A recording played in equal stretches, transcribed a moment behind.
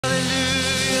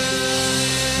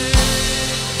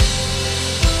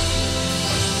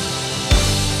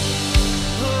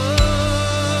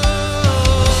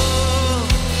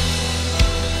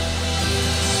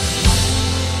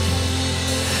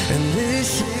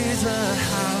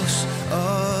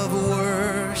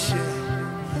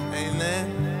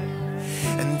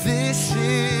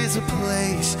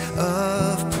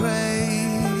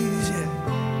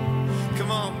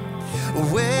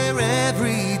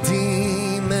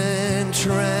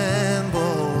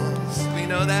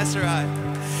That's right.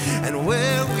 And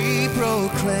where we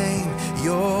proclaim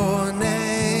your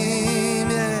name,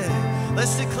 yeah.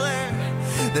 Let's declare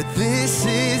that this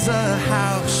is a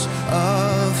house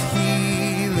of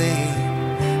healing.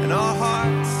 And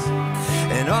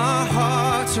our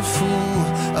hearts are full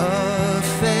of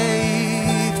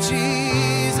faith.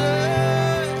 Jesus,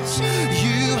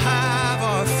 you have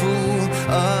our full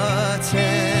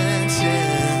attention,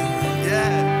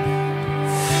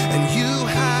 yeah. And you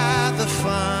have the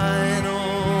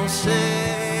final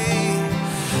say.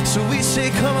 So we say,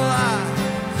 come alive.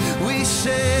 We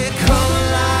say, come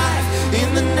alive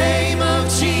in the name of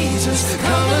Jesus.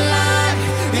 Come alive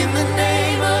in the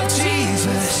name of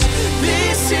Jesus.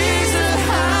 This is a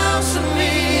house of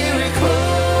miracles,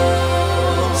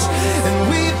 and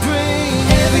we bring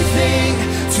everything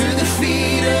to the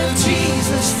feet of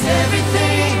Jesus.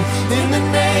 Everything in the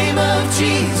name of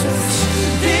Jesus.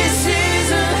 This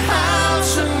is a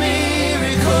house of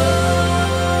miracles,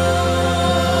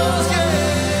 yeah.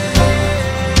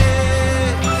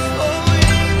 Oh, we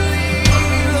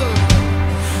believe, Lord,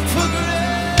 for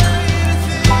greater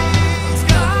things.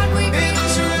 God, we in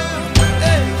this room,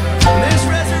 hey, there's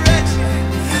resurrection,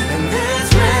 and there's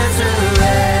resurrection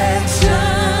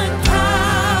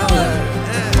power.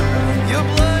 Yeah.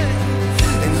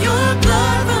 Your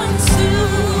blood runs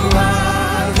through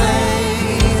our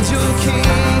veins. Your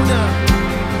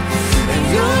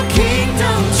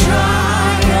kingdom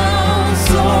triumphs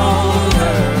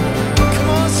over. Come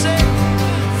on, say,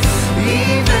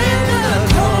 even the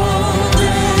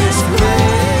coldest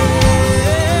grave.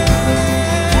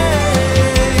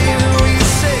 We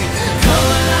say, come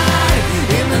alive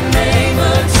in the name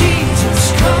of Jesus.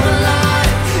 Come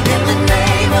alive in the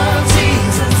name of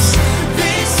Jesus.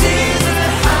 This is a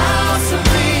house of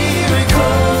miracles,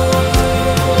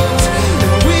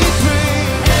 and we bring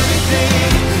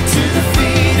everything to the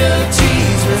feet of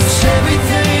Jesus.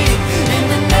 Everything in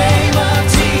the name of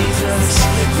Jesus.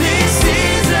 This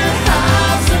is a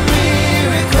house of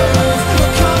miracles.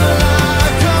 Come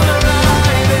alive,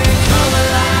 and come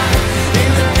alive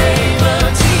in the name of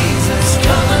Jesus.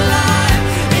 Come alive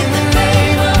in the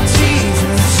name of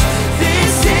Jesus.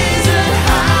 This is a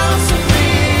house of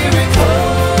miracles,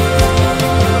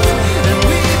 and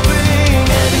we bring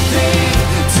everything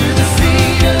to the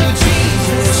feet of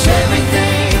Jesus.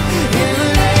 Everything in the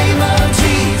name of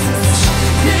Jesus.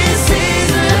 This is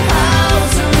a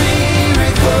house of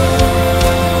miracles,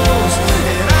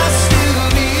 and I still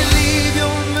believe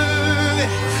you're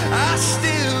moving. I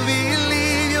still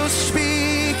believe you're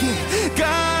speaking.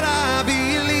 God, I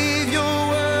believe you're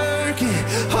working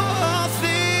all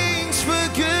things for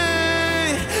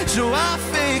good. So I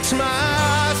fix my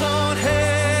eyes on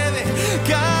heaven.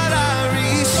 God, I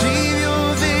receive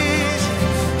your vision.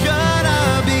 God,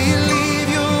 I believe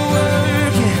you're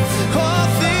working all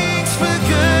things for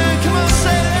good. Come on,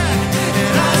 say that.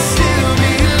 And I still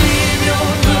believe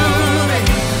you're moving.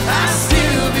 I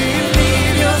still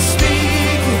believe you're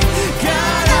speaking.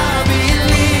 God, I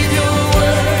believe you're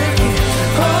working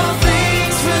all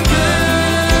things for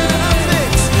good.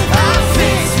 I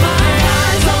fix my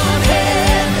eyes on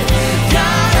heaven.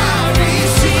 God, I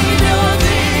receive your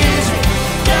vision.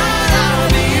 God, I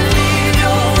believe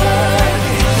you're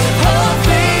working all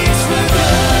things for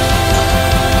good.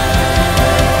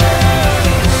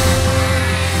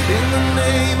 In the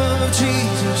name of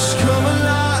Jesus, come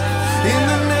alive. In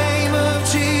the name of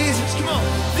Jesus, come on.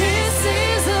 This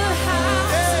is a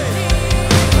house of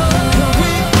miracles.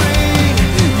 We bring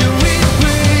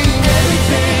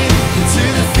everything to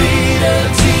the feet of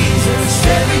Jesus.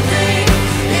 Everything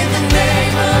in the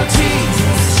name of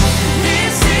Jesus.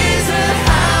 This is a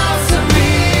house of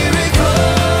miracles.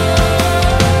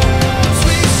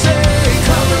 We say,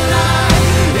 come alive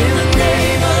in the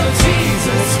name of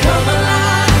Jesus. Come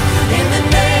alive in the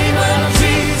name of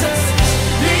Jesus.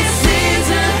 This is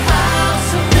a house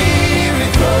of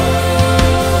miracles.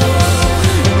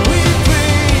 We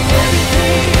bring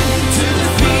everything to the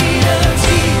feet of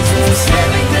Jesus.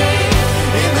 Everything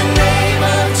in the name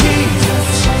of Jesus.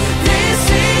 This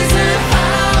is a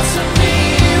house of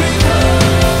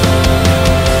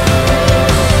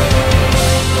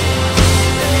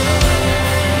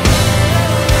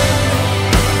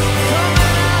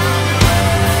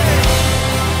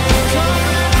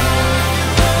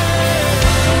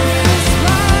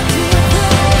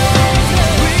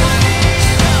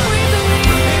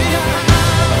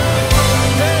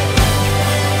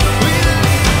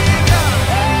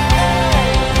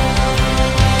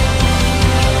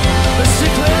Let's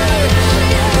declare,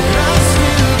 and I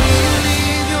still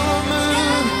believe you're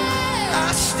moving.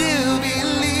 I still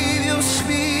believe you're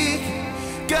speaking.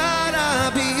 God, I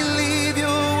believe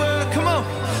your word. Come on.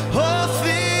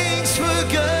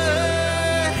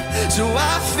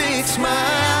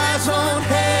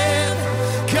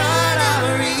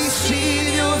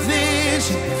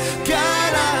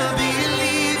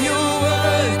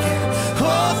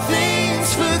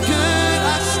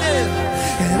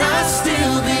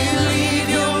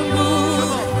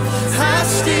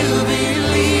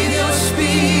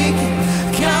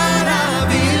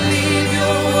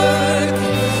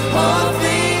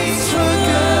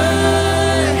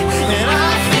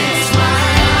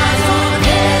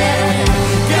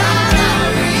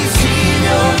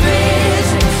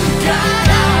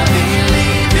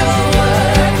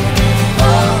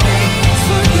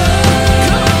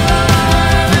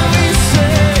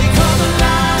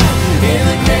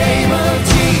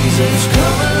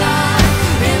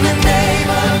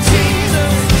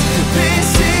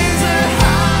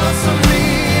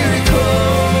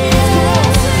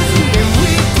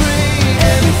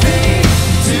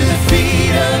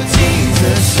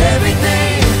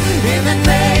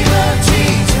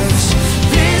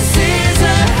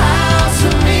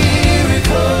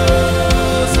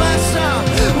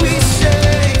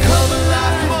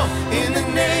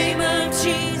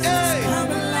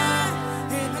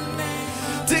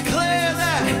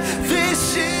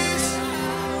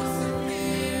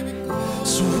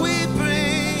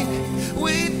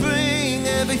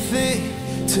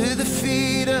 to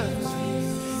defeat us.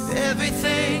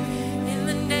 Everything In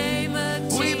the name of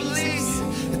Jesus. we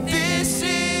believe that this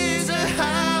is a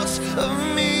house of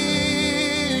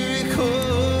miracles.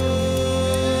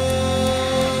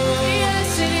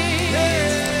 Yes, it is.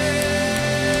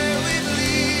 Yeah, we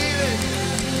believe it.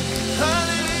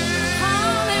 Hallelujah.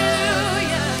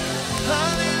 Hallelujah.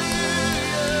 Hallelujah.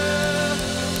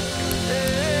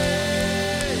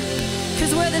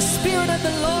 Because where the Spirit of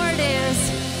the Lord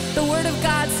is, the Word of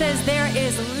God says there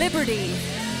is liberty.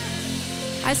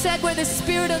 I said where the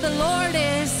Spirit of the Lord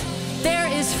is, there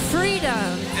is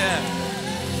freedom. Yeah.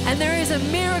 And there is a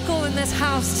miracle in this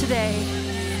house today.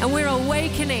 And we're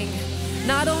awakening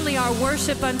not only our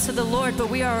worship unto the Lord, but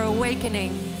we are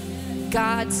awakening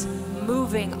God's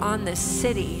moving on this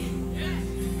city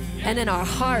and in our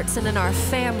hearts and in our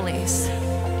families.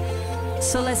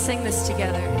 So let's sing this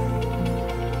together.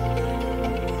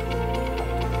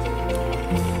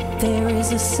 There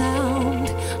is a sound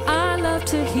I love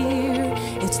to hear.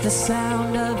 It's the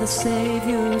sound of the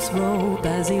Savior's robe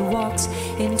as he walks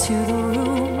into the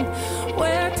room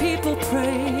where people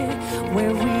pray,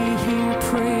 where we hear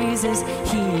praises,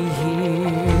 he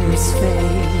hears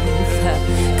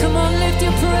faith. Come on, lift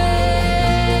your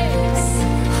praise.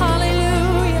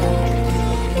 Hallelujah.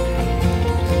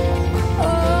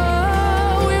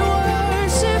 Oh, we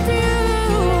worship you,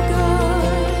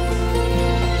 God.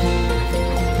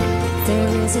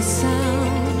 There is a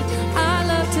sound I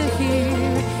love to hear.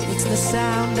 It's the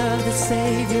sound of the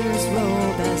Savior's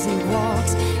robe as he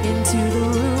walks into the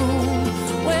room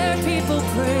where people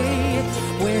pray,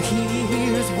 where he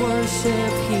hears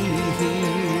worship, he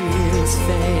hears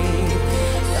faith.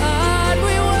 God,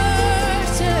 we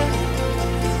worship,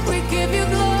 we give you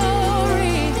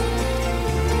glory,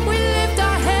 we lift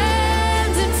our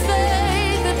hands in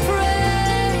faith and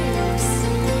praise.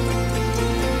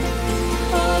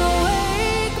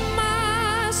 Awake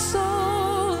my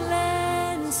soul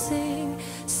and sing,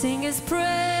 sing his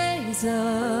praise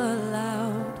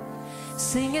aloud,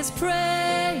 sing his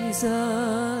praise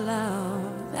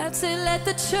aloud. That's it, let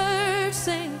the church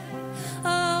sing.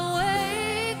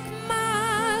 Awake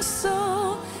my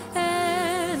soul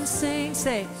and sing,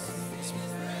 say,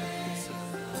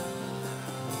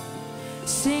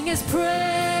 sing his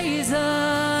praise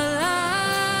aloud.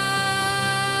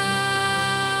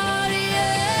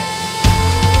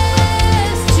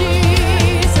 Yes,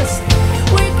 Jesus,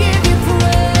 we give you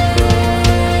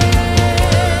praise.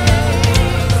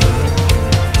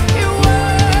 You're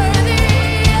worthy,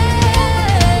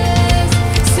 yes.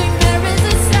 Sing, there is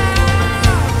a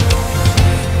sound.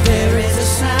 There is a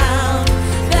sound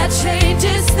that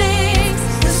changes things.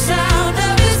 The sound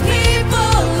of his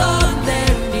people on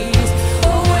their knees.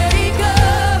 Awake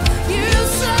up, you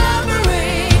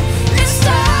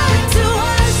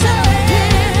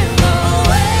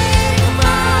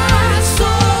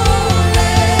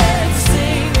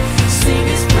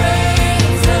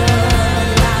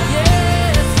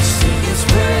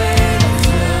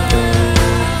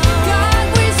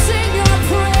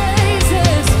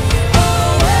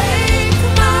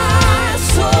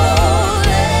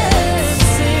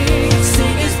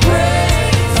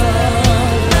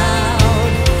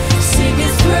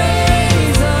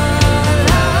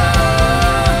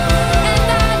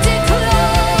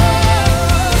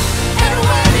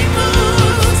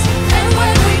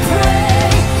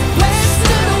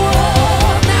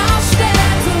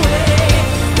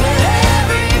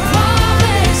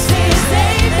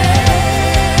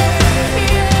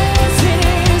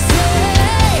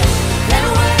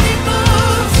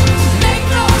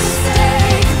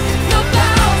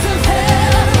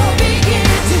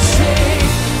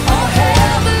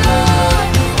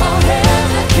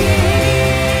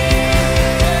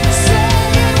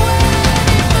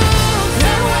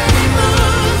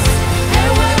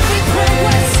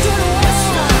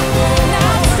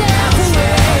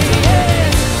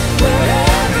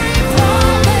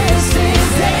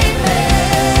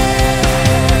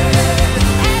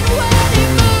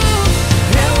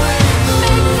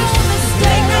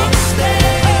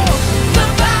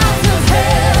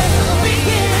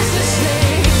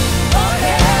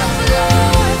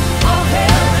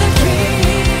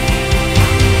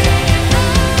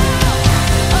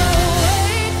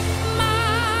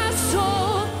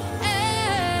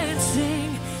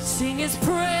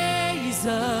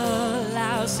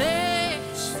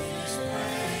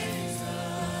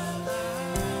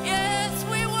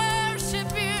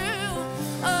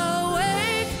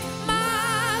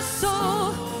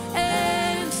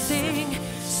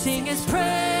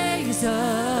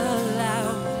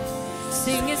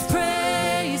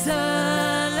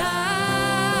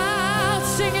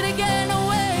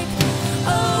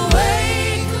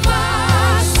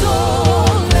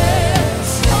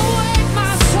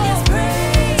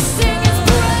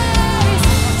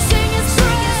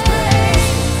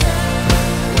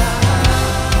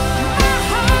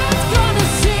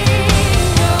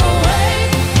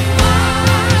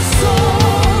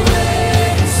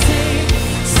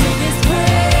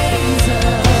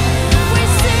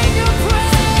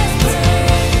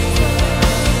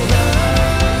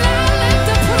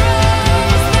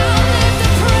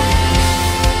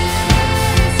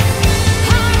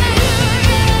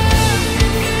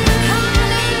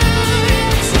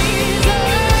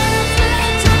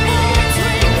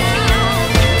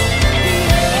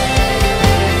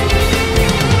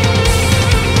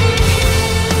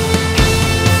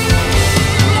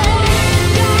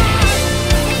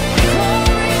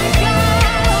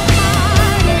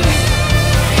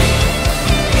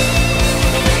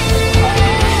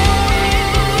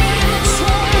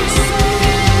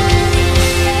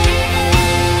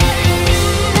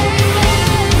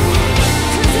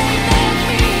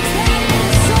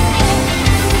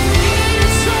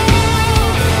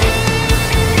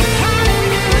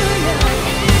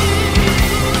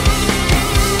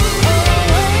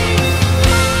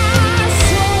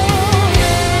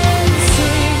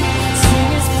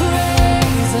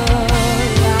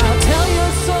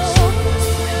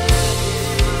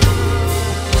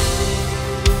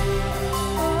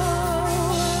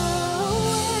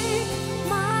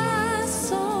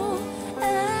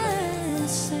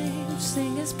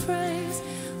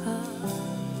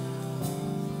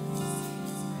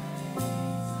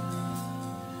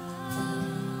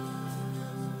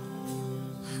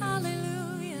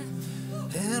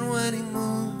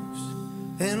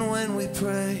And when we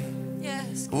pray,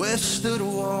 Yes. withstood a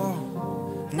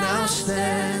wall, now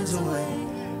stands a way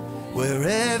where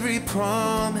every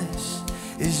promise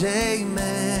is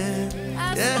amen.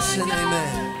 Yes and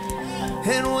amen.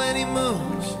 And when he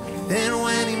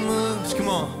moves, come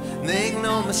on, make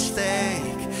no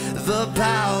mistake, the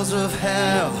bowels of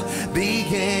hell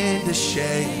begin to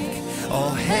shake. All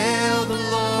hail the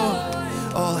Lord,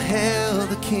 all hail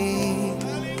the King.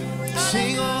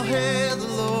 Sing all hail the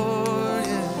Lord,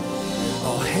 yeah.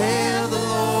 All hail the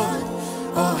Lord,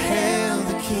 all hail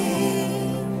the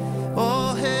King.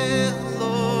 All hail the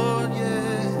Lord,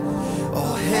 yeah.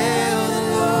 All hail the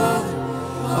Lord,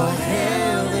 all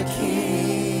hail the King.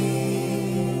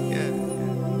 Yeah.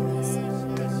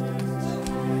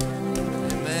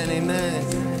 Amen, amen.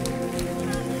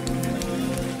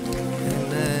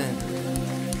 Amen.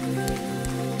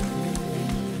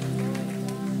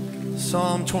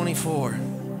 Psalm 24.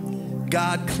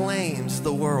 God claims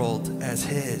the world as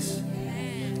his.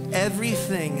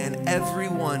 Everything and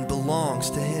everyone belongs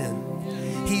to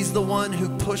him. He's the one who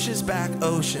pushes back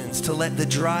oceans to let the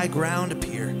dry ground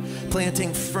appear,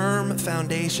 planting firm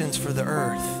foundations for the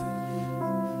earth.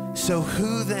 So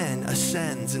who then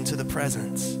ascends into the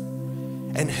presence?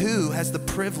 And who has the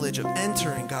privilege of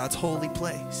entering God's holy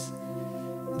place?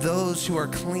 Those who are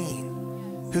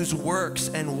clean, whose works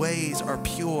and ways are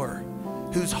pure,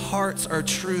 whose hearts are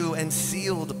true and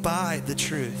sealed by the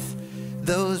truth.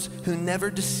 Those who never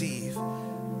deceive,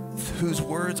 whose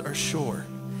words are sure.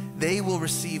 They will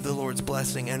receive the Lord's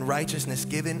blessing and righteousness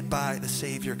given by the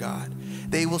Savior God.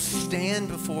 They will stand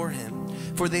before him,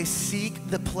 for they seek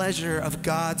the pleasure of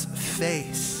God's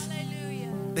face.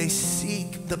 Hallelujah. They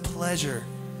seek the pleasure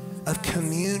of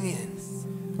communion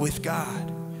with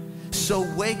God. So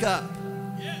wake up,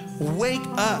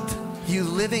 you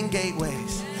living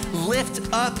gateways.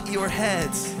 Lift up your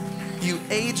heads, you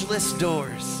ageless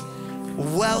doors.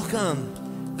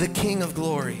 Welcome the King of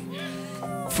Glory,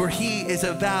 for he is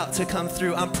about to come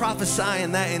through. I'm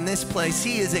prophesying that in this place.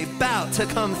 He is about to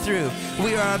come through.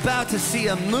 We are about to see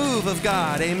a move of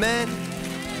God. Amen.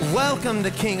 Welcome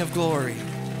the King of Glory.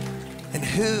 And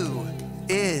who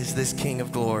is this King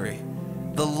of Glory?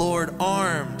 The Lord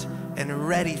armed and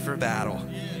ready for battle.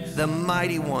 The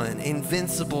mighty one,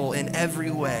 invincible in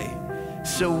every way.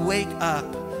 So wake up,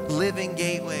 living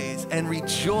gateways, and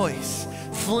rejoice.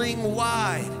 Fling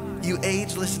wide, you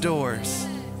ageless doors.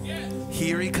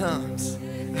 Here he comes.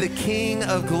 The King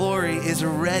of Glory is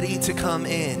ready to come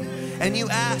in. And you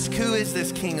ask, who is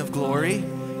this King of Glory?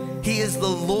 He is the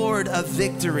Lord of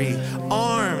victory,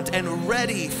 armed and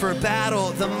ready for battle,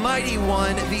 the mighty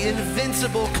one, the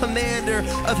invincible commander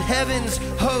of heaven's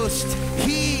host.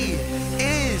 He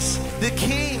is the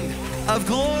King of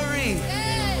Glory.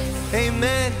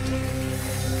 Amen.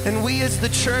 And we as the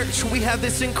church, we have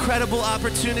this incredible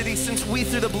opportunity since we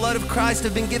through the blood of Christ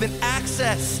have been given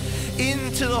access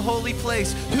into the holy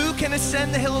place. Who can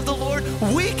ascend the hill of the Lord?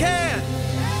 We can.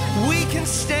 We can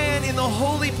stand in the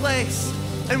holy place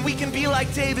and we can be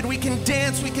like David. We can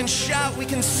dance, we can shout, we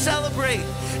can celebrate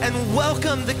and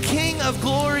welcome the King of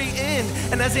Glory in.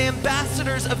 And as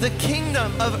ambassadors of the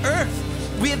kingdom of earth,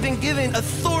 we have been given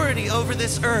authority over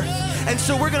this earth. And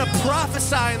so we're going to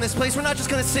prophesy in this place. We're not just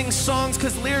going to sing songs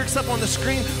because lyrics up on the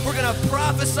screen. We're going to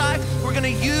prophesy. We're going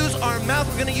to use our mouth.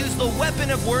 We're going to use the weapon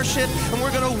of worship. And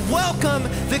we're going to welcome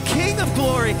the King of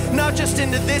Glory, not just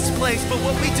into this place, but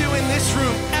what we do in this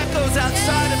room echoes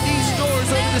outside of these doors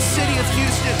over the city of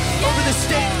Houston, over the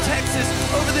state of Texas,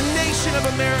 over the nation of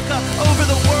America, over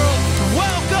the world.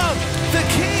 Welcome the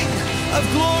King of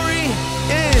Glory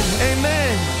in.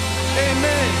 Amen.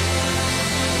 Amen.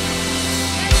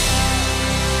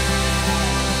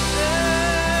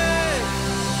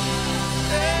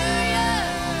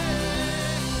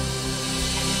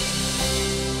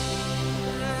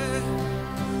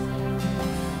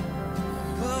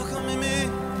 Welcome him in.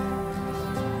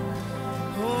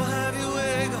 Oh, have your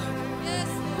way, God. Yes.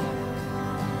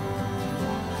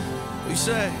 We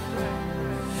say,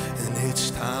 and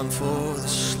it's time for the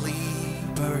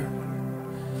sleeper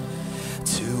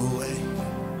to wake.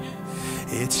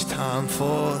 It's time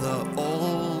for the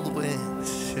old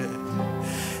winds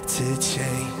to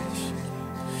change.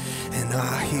 And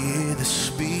I hear the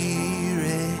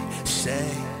Spirit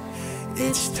say,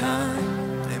 it's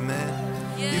time. Amen.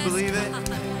 Yes. You believe it?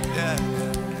 Yeah.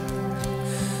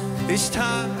 It's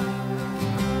time.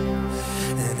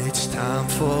 And it's time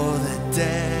for the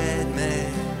dead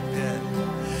man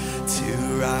to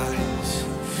rise.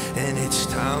 And it's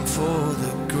time for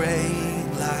the great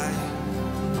light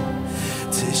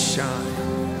to shine.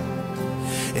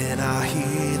 And I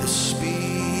hear the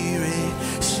Spirit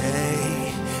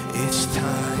say, it's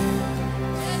time.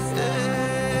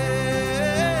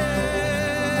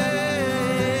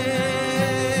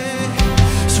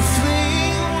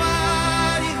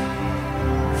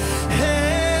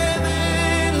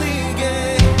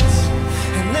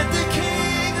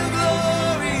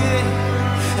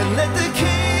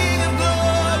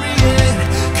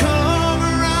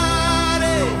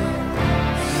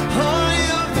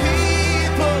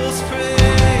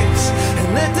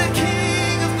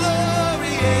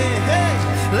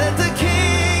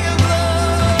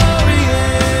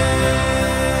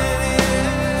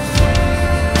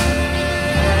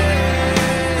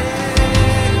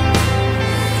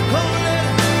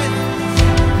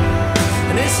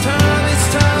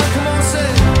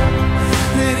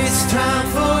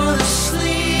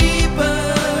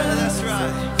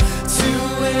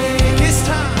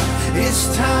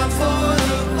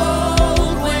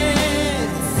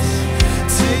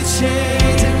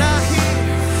 chains. And I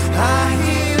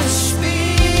hear the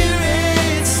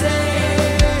Spirit say,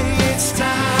 it's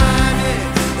time,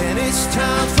 yeah, and it's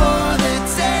time for the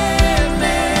dead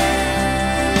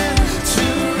man to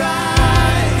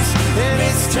rise, and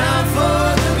it's time for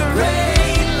the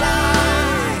great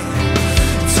light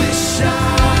to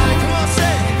shine. Come on,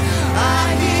 say, I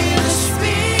hear the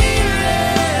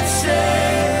Spirit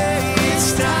say, it's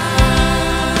time.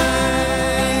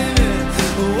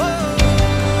 Whoa.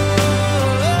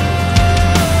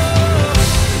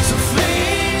 So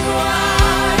fling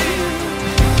wide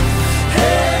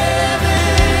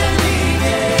heavenly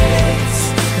gates,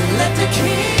 let the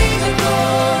King of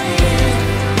Glory in,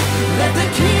 let the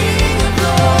King of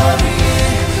Glory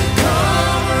in.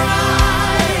 Come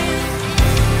ride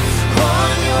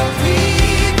on your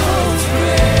people's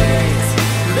praise,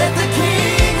 let the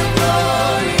King of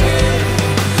Glory in,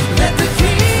 let the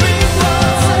King of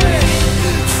Glory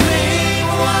fling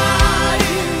wide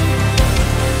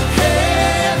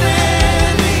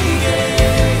heavenly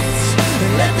gates,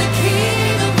 let the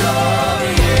King of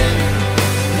Glory in,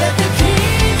 let the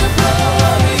King of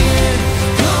Glory in.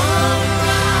 Come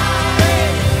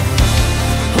ride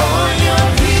on your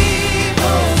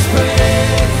people's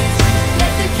praise,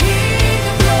 let the King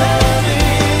of Glory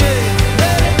in,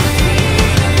 let the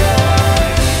King of Glory.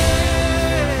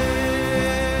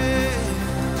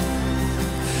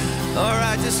 All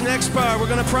right, this next part, we're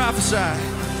gonna prophesy.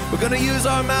 We're gonna use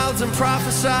our mouths and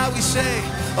prophesy. We say,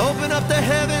 open up the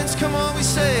heavens, come on, we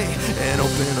say, and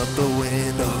open up the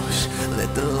windows,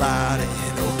 let the light in.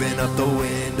 Open up the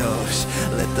windows,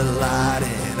 let the light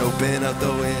in. Open up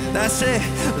the windows. That's it.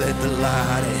 Let the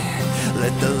light in,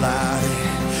 let the light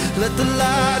in, let the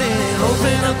light in.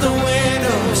 Open up the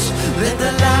windows, let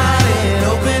the light in.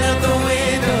 Open up the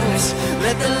windows,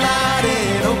 let the light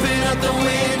in. Open up the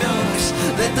windows,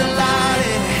 let the light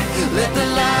in, let the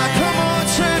light. Come on,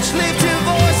 church, lift your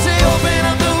voice, say, open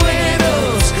up the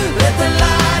windows, let the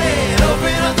light in.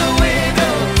 Open up the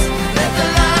windows, let the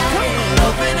light in.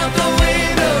 Open up the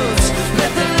windows,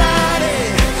 let the light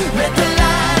in, let the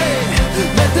light in,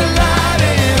 let the light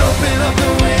in. Open up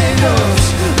the windows,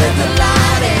 let the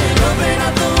light in. Open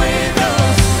up the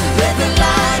windows, let the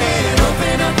light in.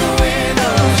 Open up the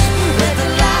windows, let the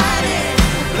light in,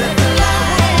 let the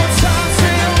light in. Time,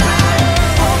 say,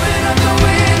 open up the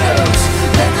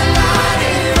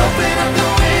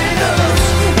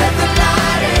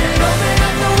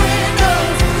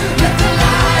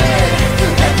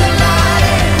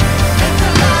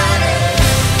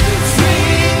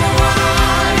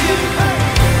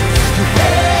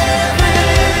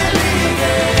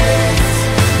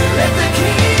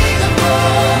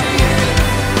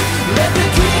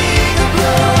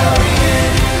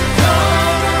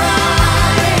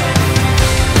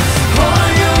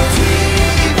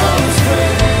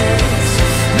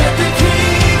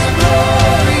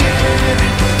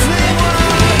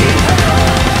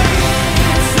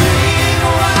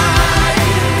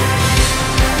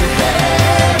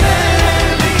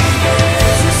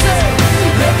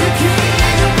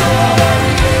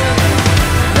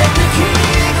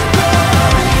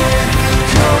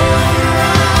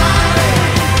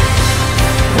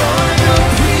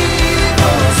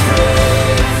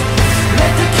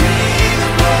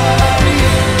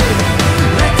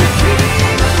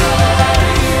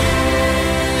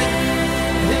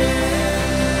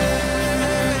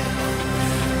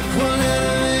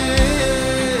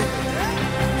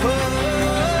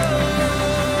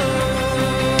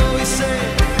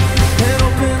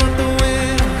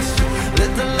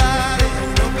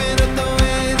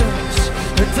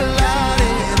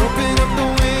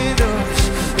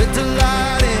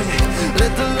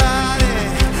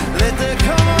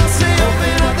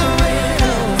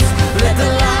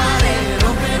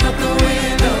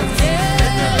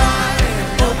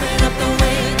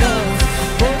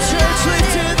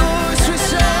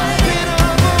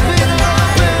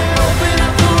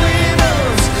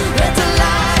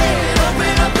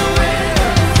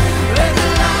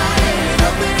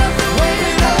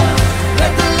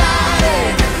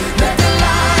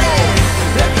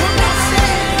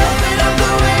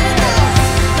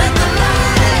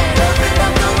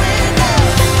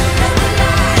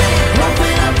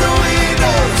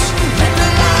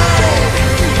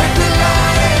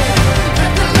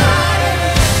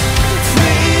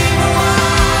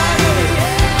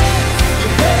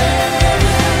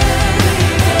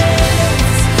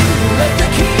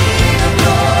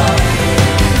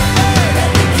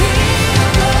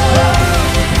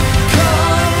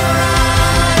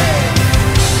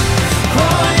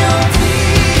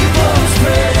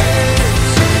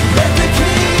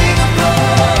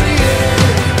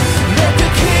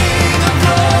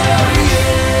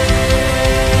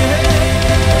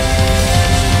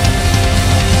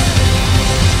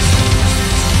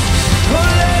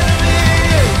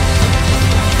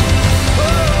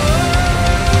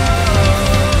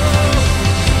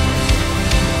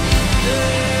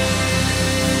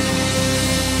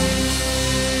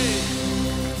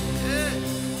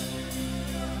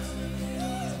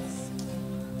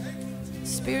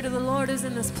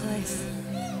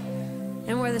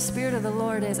Spirit of the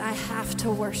Lord is, I have to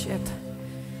worship.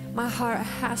 My heart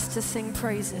has to sing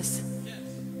praises.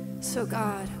 So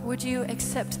God, would you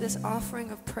accept this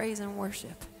offering of praise and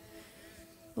worship,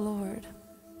 Lord?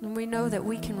 And we know that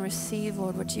we can receive,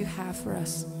 Lord, what you have for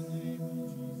us.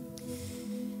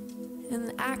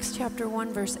 In Acts chapter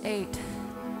 1, verse 8,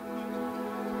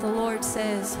 the Lord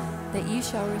says that you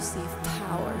shall receive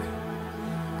power.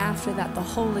 After that, the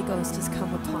Holy Ghost has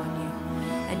come upon you,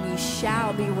 and you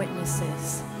shall be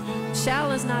witnesses.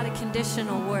 Shall is not a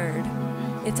conditional word.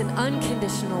 It's an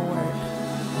unconditional word.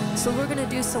 So we're going to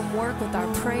do some work with our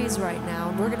praise right now,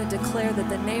 and we're going to declare that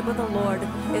the name of the Lord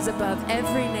is above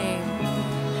every name.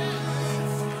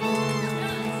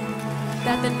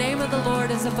 That the name of the Lord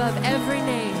is above every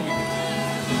name.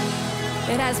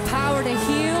 It has power to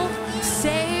heal,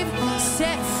 save,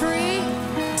 set free,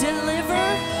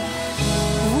 deliver.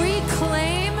 We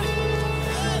claim.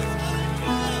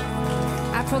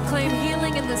 I proclaim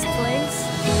healing in this place,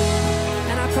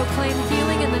 and I proclaim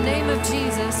healing in the name of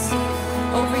Jesus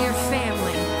over your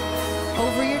family,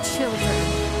 over your children,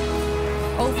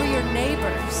 over your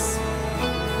neighbors,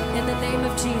 in the name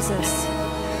of Jesus.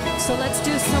 So let's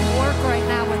do some work right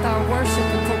now with our worship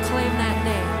and proclaim that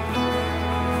name.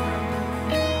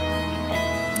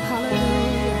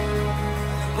 Hallelujah.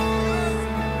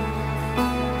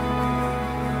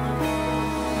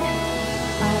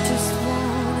 I just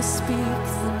want to speak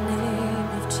the name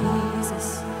of Jesus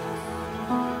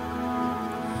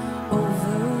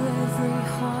over every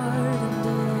heart and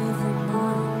every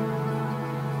mind,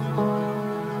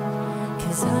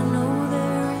 'cause I know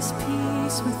there is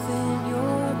peace within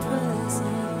your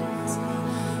presence.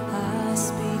 I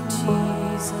speak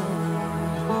Jesus.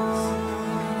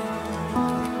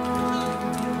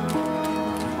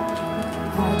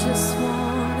 I just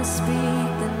want to speak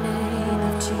the name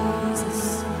of Jesus.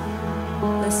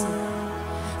 Listen,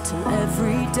 till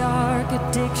every dark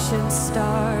addiction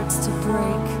starts to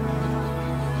break,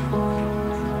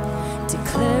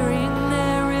 declaring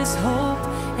there is hope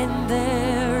and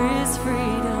there is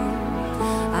freedom.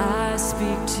 I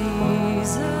speak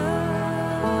Jesus.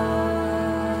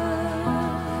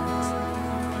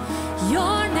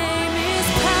 Your name is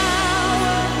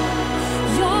power.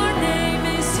 Your name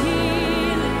is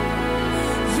healing.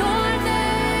 Your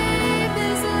name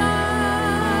is life.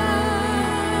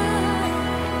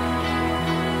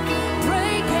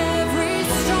 Break every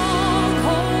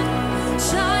stronghold.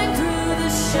 Shine through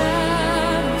the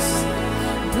shadows.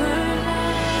 Burn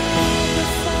like the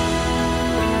fire.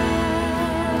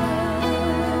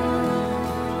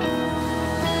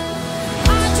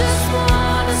 I just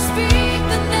want to speak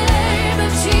the name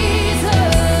of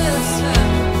Jesus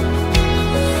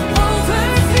over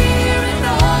fear and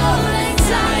all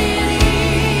anxiety.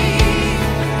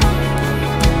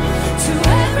 To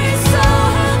every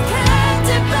soul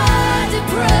captive by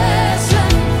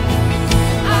depression,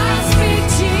 I speak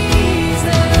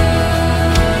Jesus.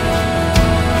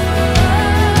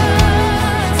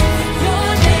 Your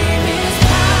name is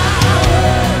power.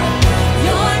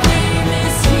 Your name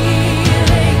is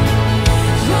healing.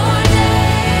 Your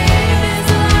name is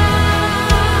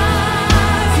life.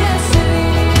 Yes, it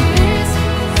is.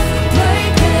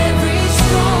 Break every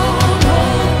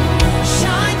stronghold.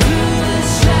 Shine through the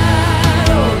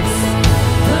shadows.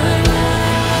 Burn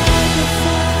like a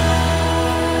fire.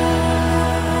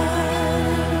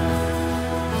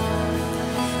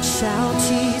 Shout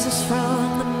Jesus from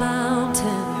the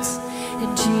mountains,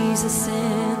 and Jesus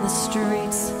in the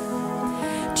streets.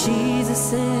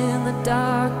 Jesus in the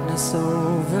darkness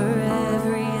over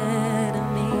every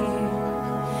enemy.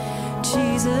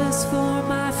 Jesus for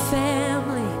my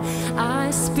family,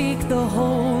 I speak the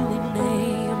holy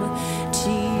name,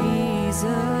 Jesus.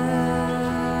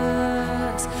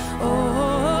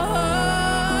 Oh,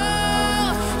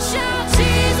 shout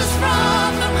Jesus from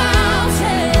the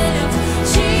mountains,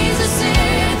 Jesus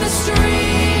in the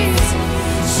streets,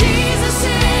 Jesus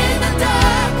in the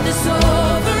darkness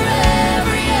over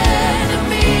every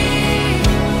enemy.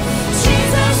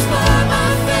 Jesus for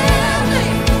my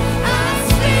family, I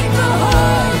speak the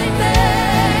holy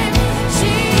name,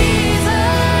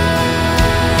 Jesus.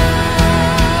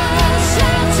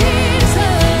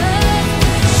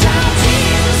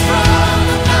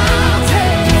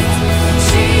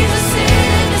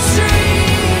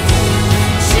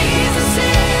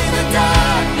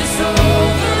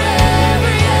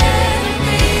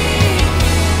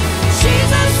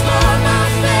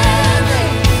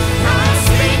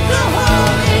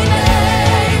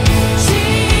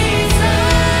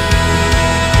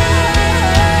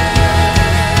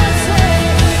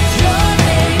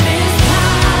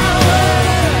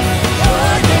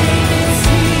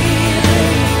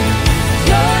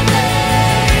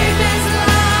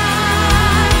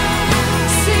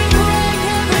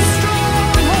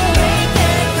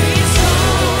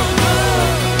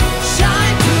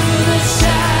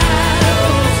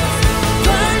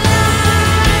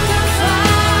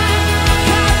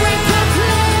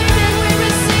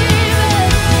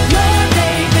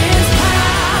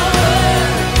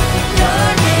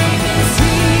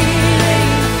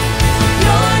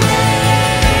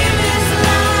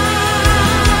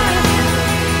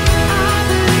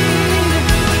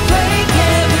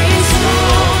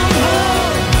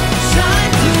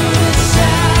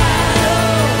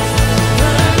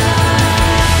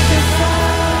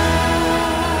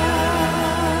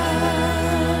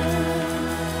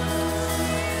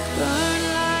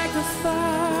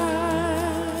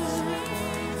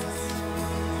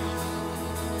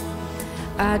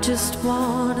 I just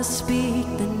want to speak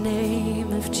the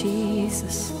name of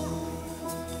Jesus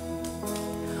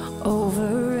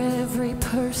over every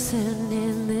person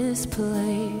in this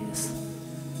place,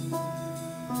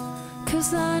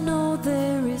 'cause I know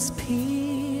there is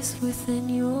peace within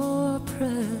your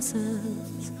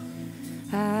presence.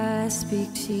 I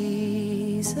speak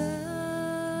Jesus.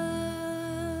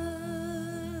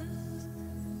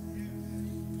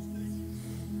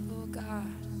 Oh God.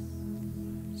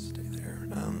 Stay there.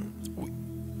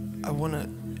 I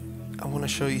want to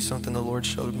show you something the Lord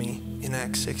showed me in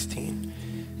Acts 16.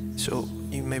 So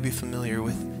you may be familiar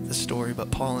with the story, but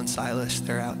Paul and Silas,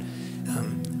 they're out.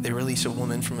 They release a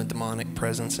woman from a demonic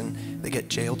presence, and they get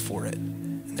jailed for it.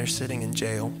 And they're sitting in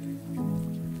jail.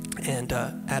 And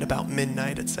at about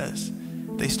midnight, it says,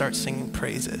 they start singing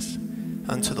praises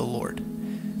unto the Lord.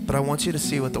 But I want you to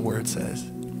see what the word says.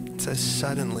 It says,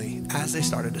 suddenly, as they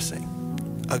started to sing,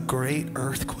 a great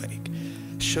earthquake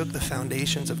shook the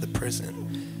foundations of the prison.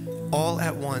 All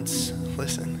at once,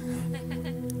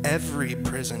 listen, every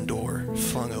prison door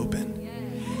flung open.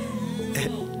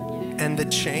 And the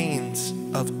chains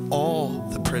of all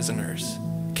the prisoners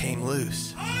came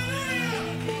loose.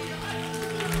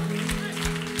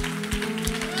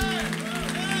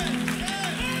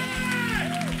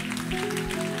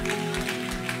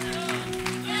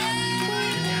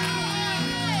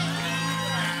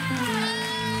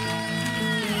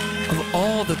 Of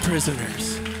all the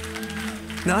prisoners,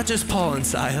 not just Paul and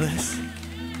Silas,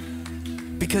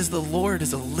 because the Lord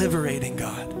is a liberating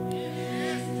God.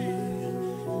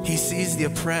 He sees the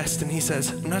oppressed and he says,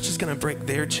 I'm not just gonna break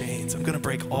their chains, I'm gonna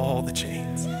break all the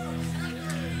chains.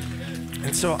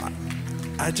 And so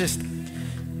I just,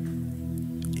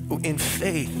 in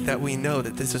faith that we know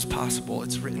that this is possible,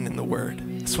 it's written in the Word.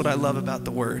 That's what I love about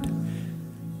the Word.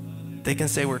 They can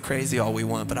say we're crazy all we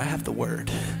want, but I have the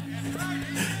Word.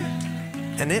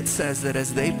 And it says that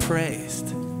as they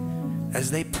praised,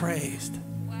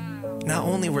 not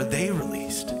only were they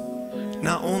released,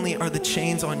 not only are the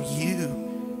chains on you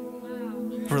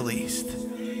released,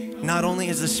 not only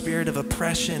is the spirit of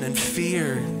oppression and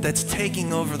fear that's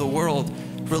taking over the world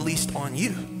released on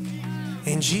you.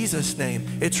 In Jesus' name,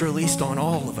 it's released on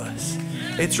all of us.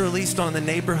 It's released on the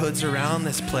neighborhoods around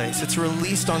this place. It's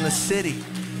released on the city.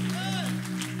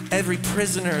 Every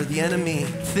prisoner the enemy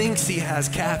thinks he has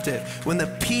captive, when the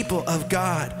people of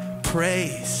God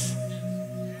praise,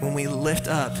 when we lift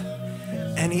up,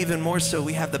 and even more so,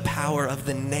 we have the power of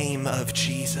the name of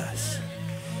Jesus.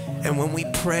 And when we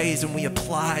praise and we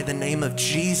apply the name of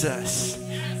Jesus,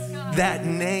 that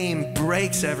name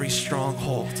breaks every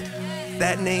stronghold.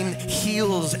 That name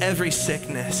heals every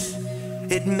sickness.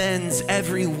 It mends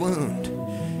every wound.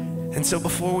 And so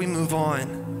before we move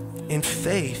on, in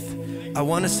faith, I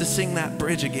want us to sing that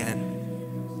bridge again.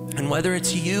 And whether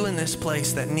it's you in this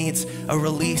place that needs a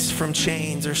release from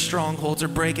chains or strongholds or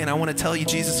breaking, I want to tell you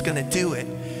Jesus is going to do it,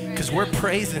 because we're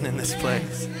praising in this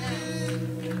place.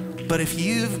 But if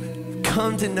you've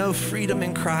come to know freedom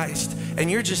in Christ and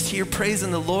you're just here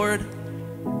praising the Lord,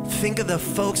 think of the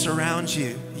folks around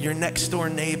you, your next door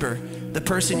neighbor, the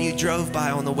person you drove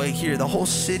by on the way here, the whole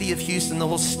city of Houston, the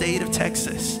whole state of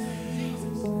Texas.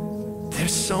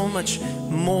 There's so much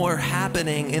more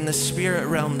happening in the spirit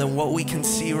realm than what we can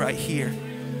see right here.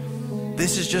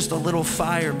 This is just a little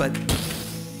fire, but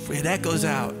it echoes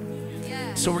out.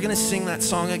 So we're gonna sing that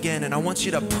song again, and I want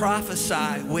you to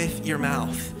prophesy with your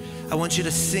mouth. I want you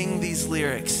to sing these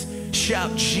lyrics.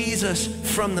 Shout Jesus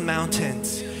from the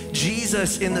mountains.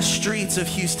 Jesus in the streets of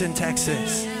Houston,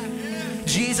 Texas.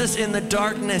 Jesus in the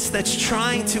darkness that's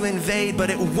trying to invade, but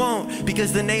it won't,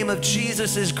 because the name of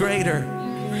Jesus is greater.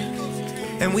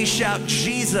 And we shout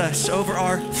Jesus over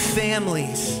our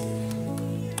families,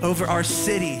 over our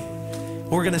city.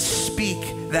 We're gonna speak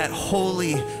that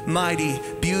holy, mighty,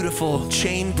 beautiful,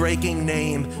 chain-breaking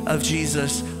name of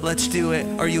Jesus. Let's do it.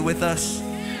 Are you with us?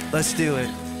 Let's do it.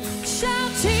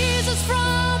 Shout Jesus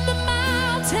from the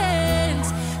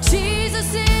mountains,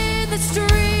 Jesus in the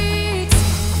streets,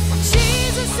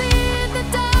 Jesus in the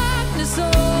darkness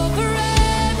over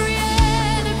every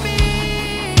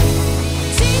enemy,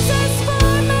 Jesus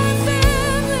for my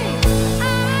family,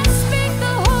 I speak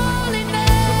the holy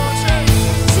name,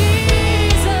 Jesus.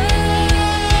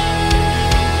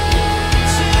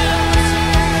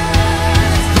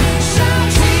 Shout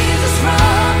Jesus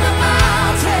from the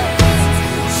mountains,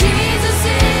 Jesus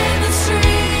in the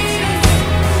streets,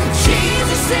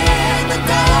 Jesus in the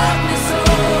darkness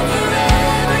over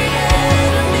every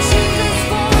enemy, Jesus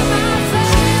for my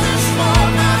family,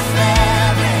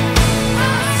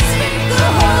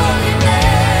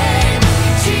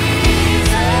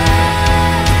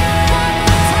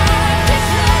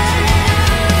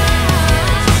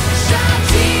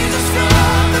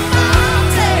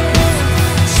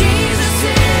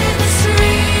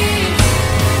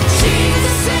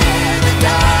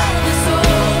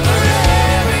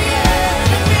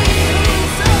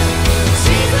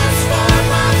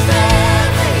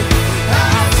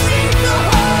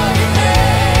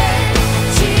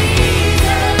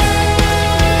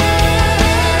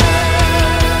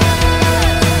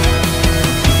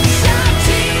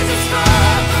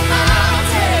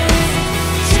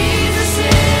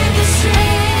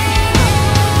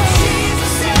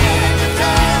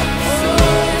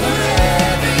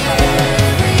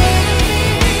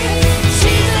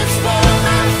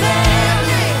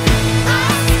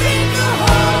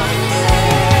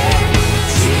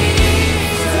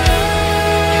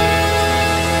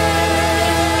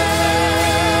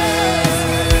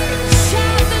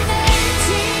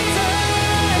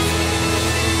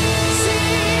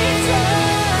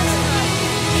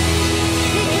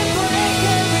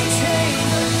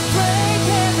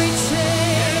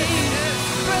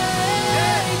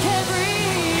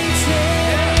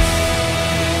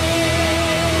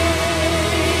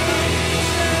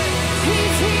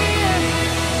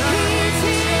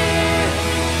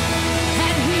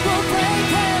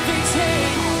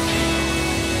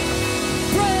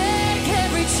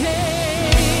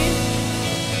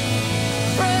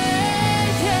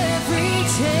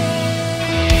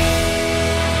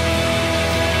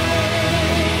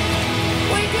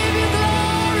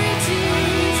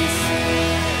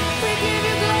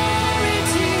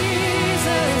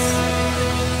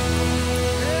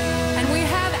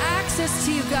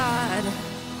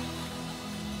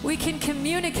 can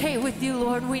communicate with you,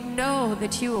 Lord, we know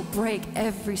that you will break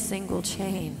every single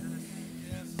chain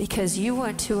because you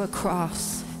went to a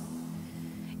cross.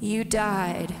 You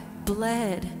died,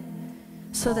 bled,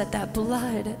 so that that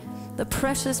blood, the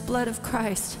precious blood of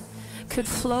Christ, could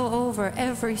flow over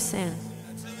every sin.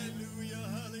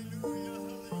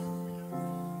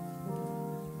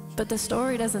 But the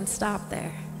story doesn't stop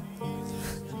there.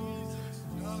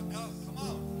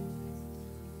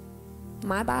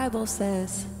 My Bible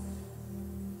says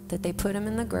that they put him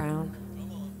in the ground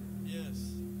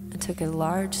and took a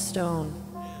large stone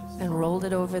and rolled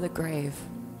it over the grave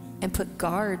and put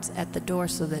guards at the door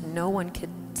so that no one could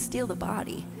steal the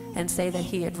body and say that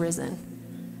he had risen.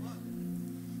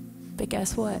 But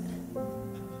guess what?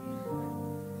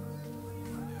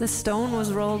 The stone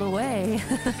was rolled away.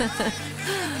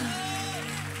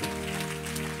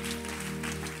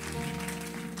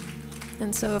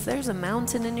 And so if there's a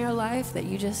mountain in your life that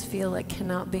you just feel like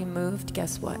cannot be moved,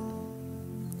 guess what?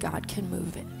 God can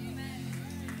move it.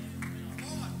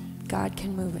 God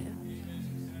can move it.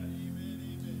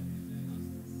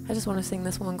 I just want to sing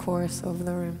this one chorus over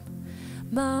the room.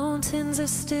 Mountains are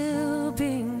still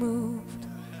being moved.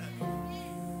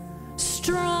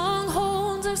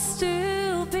 Strongholds are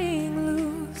still being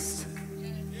loosed.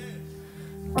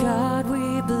 God,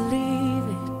 we believe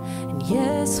it, and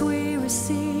yes, we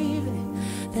receive it,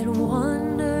 that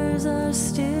wonders are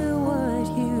still what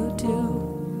you do.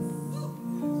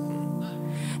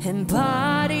 And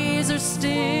bodies are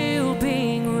still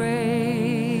being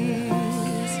raised.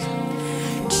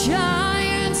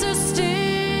 Giants are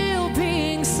still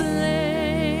being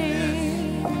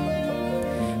slain.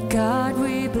 God,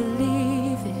 we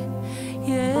believe it.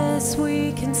 Yes,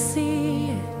 we can see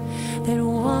it, that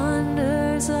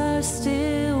wonders are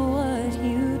still what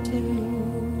you do.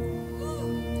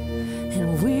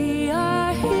 And we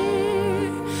are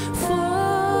here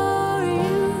for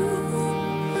you.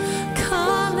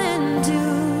 Come and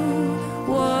do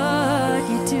what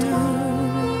you do.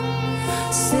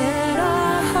 Set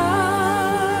our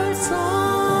hearts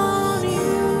on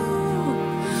you.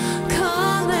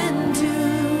 Come and do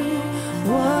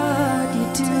what you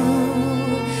do.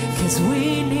 'Cause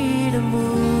we need a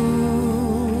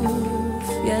move.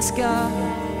 Yes, God,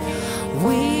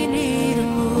 we need a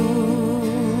move.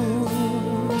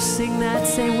 Sing that,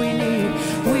 say we need a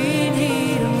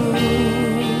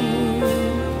move.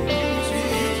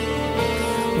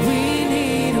 We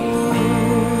need a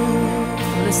move.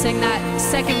 I'm gonna sing that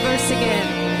second verse again.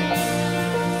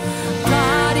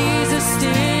 Bodies are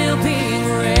still being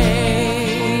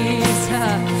raised,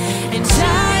 and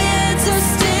giants are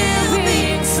still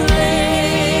being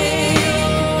slain.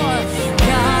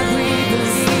 God, we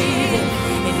believe it,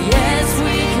 and yes,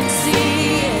 we can see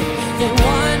it, that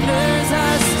wonders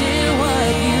are still what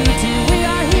you do. We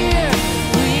are here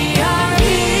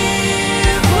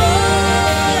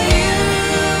for you.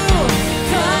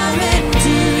 Come and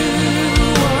do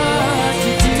what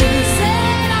you do.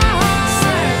 Set our hearts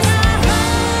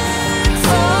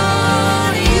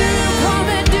on you. Come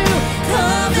and do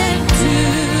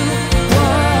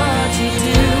what you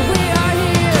do.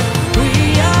 We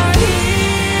are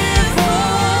here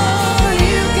for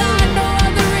you. Got no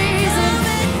other reason.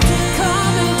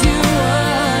 Come and do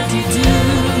what you do.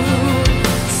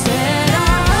 Set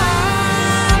our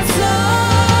hearts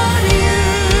on you.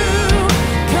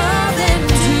 Come and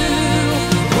do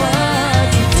what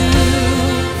you do.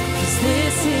 'Cause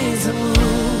this is a move.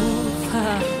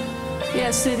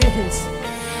 Yes, it is.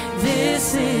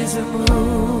 This is a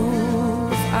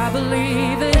move. I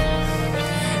believe it.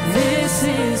 This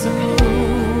is a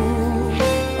move.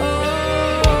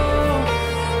 Oh,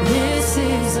 this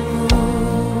is a move.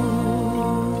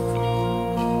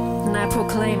 And I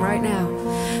proclaim right now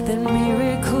that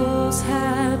miracles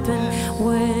happen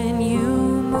when you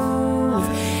move.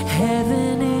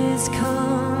 Heaven is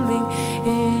coming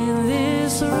in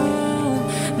this room.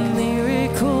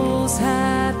 Miracles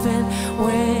happen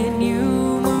when you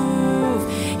move.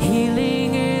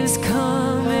 Healing is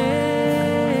coming.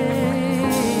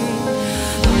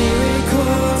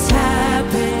 Miracles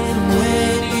happen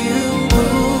when you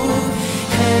move.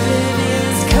 Heaven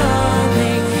is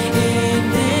coming in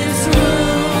this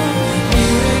room.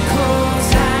 Miracles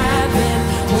happen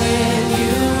when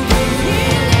you move.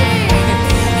 Healing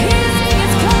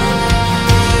is coming.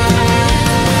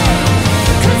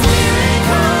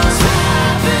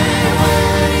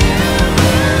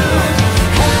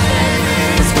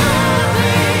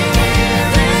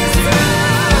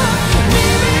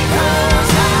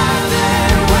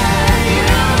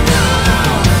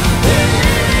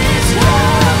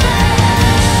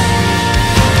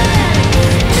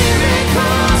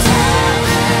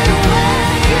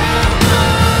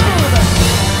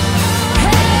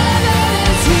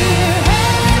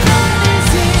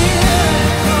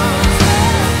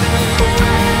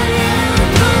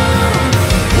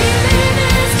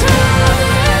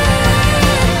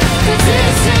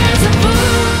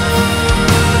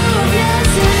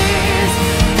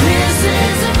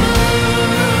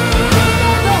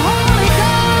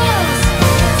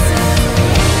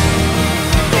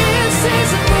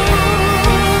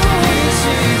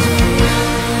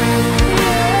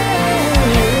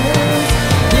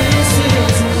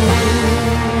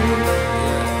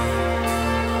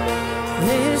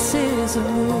 This is a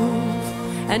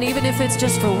move. And even if it's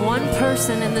just for one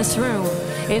person in this room,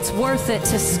 it's worth it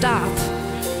to stop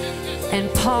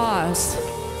and pause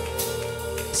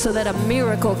so that a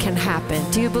miracle can happen.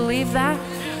 Do you believe that?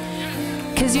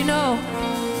 Because you know,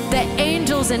 the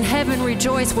angels in heaven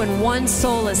rejoice when one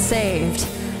soul is saved.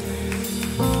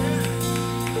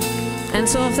 And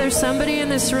so if there's somebody in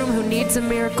this room who needs a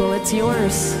miracle, it's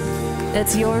yours.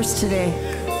 It's yours today.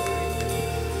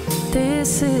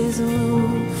 This is a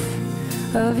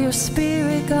move of your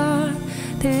Spirit, God.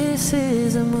 This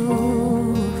is a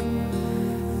move.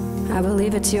 I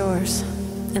believe it's yours.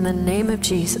 In the name of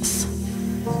Jesus,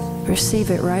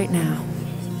 receive it right now.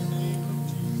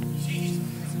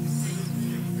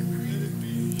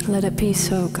 Let it be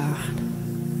so, God.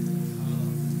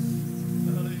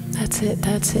 That's it,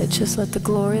 that's it. Just let the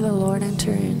glory of the Lord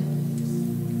enter in.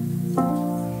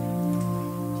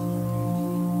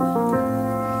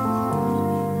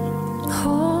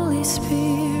 Holy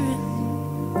Spirit,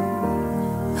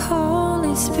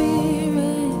 Holy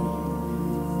Spirit,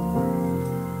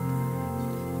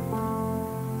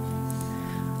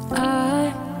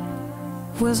 I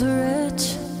was a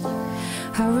wretch.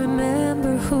 I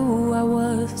remember who I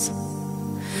was.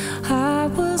 I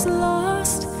was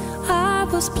lost, I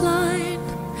was blind,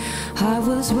 I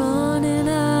was running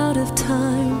out of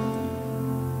time.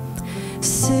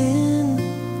 Sin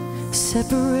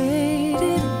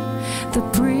separated, the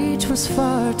breach was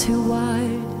far too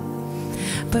wide.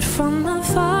 But from the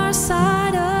far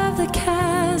side of the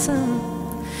chasm,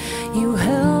 you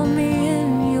held me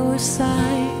in your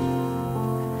sight.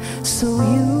 So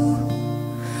you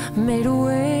made a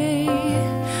way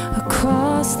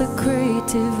across the great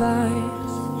divide,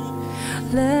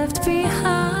 left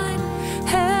behind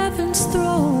heaven's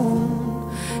throne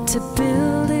to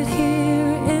build it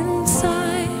here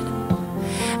inside.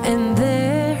 And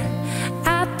there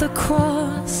at the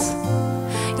cross,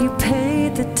 you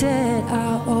paid the debt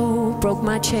I owe. Broke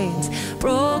my chains,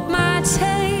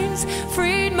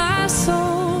 freed my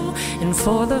soul. And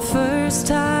for the first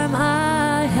time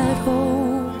I had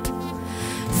hope.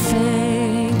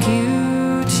 Thank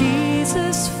you,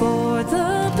 Jesus, for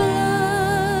the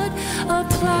blood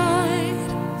applied.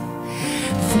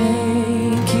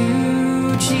 Thank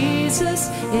you, Jesus,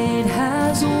 it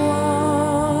has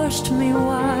washed me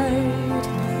white.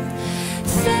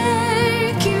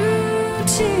 Thank you,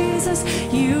 Jesus,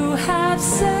 you have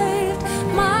saved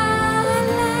my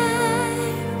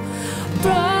life,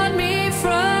 brought me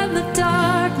from the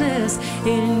darkness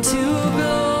into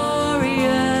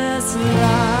glorious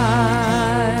light.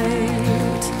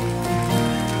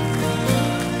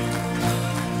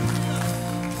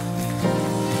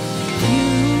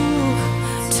 You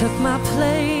took my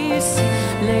place,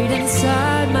 laid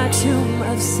inside my tomb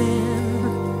of sin.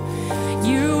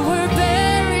 You were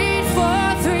buried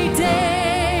for 3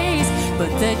 days, but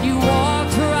then you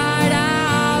walked right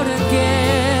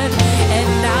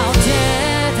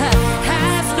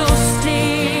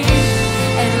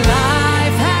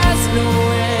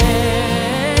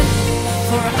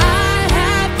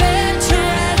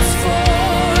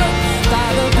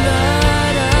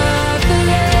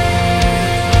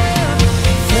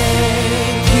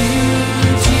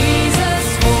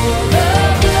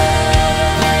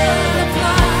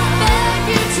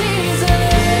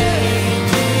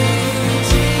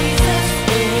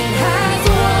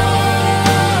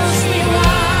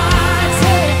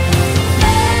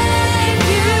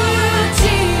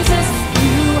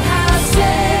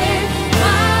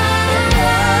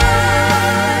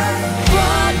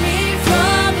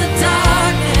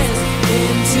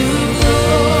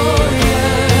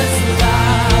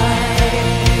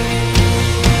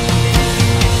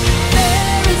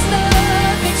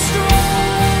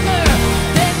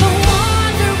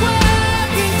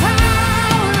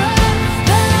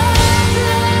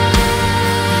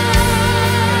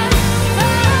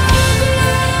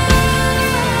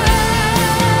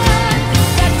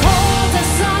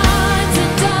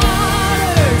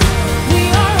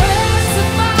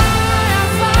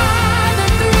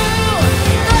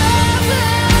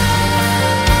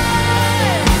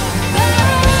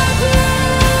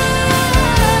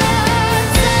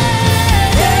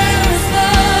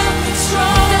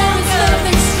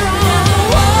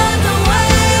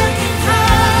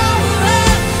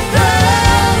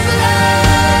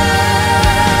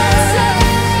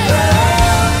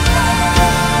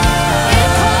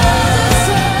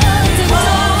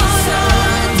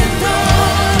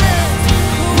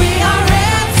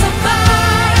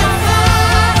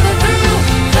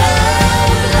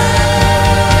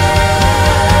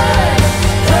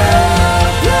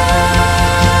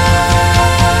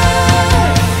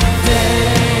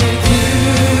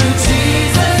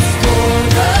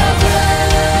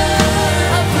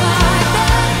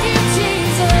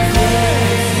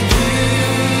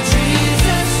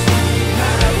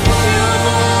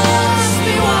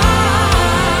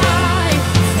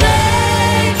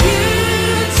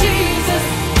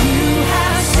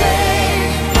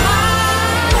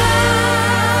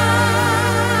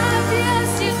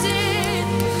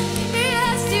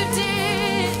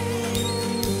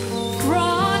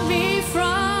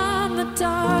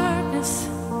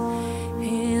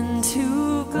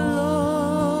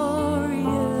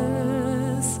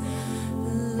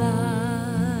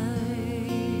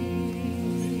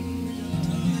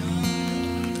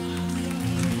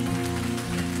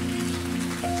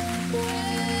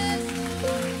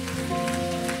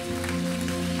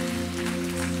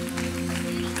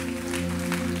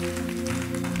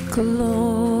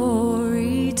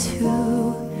Glory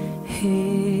to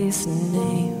his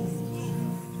name.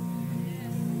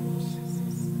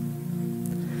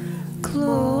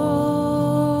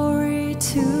 Glory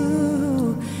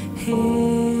to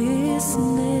his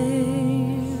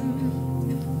name.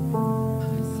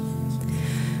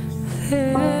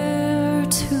 There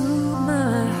to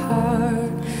my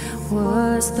heart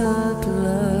was the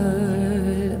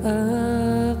blood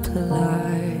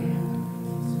applied.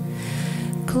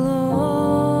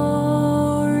 Glory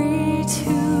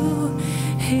to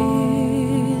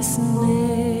his name.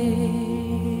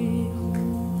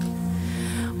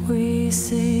 We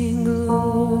sing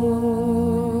glory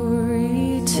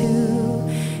to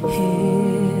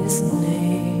his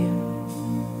name.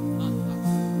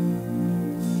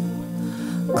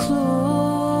 Glory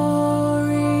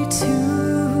to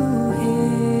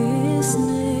his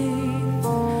name.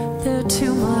 There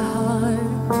to my heart.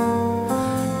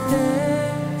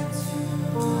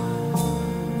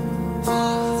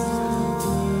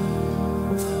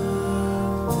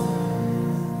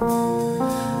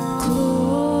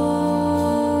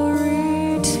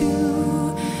 Glory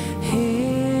to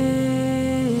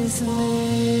his name.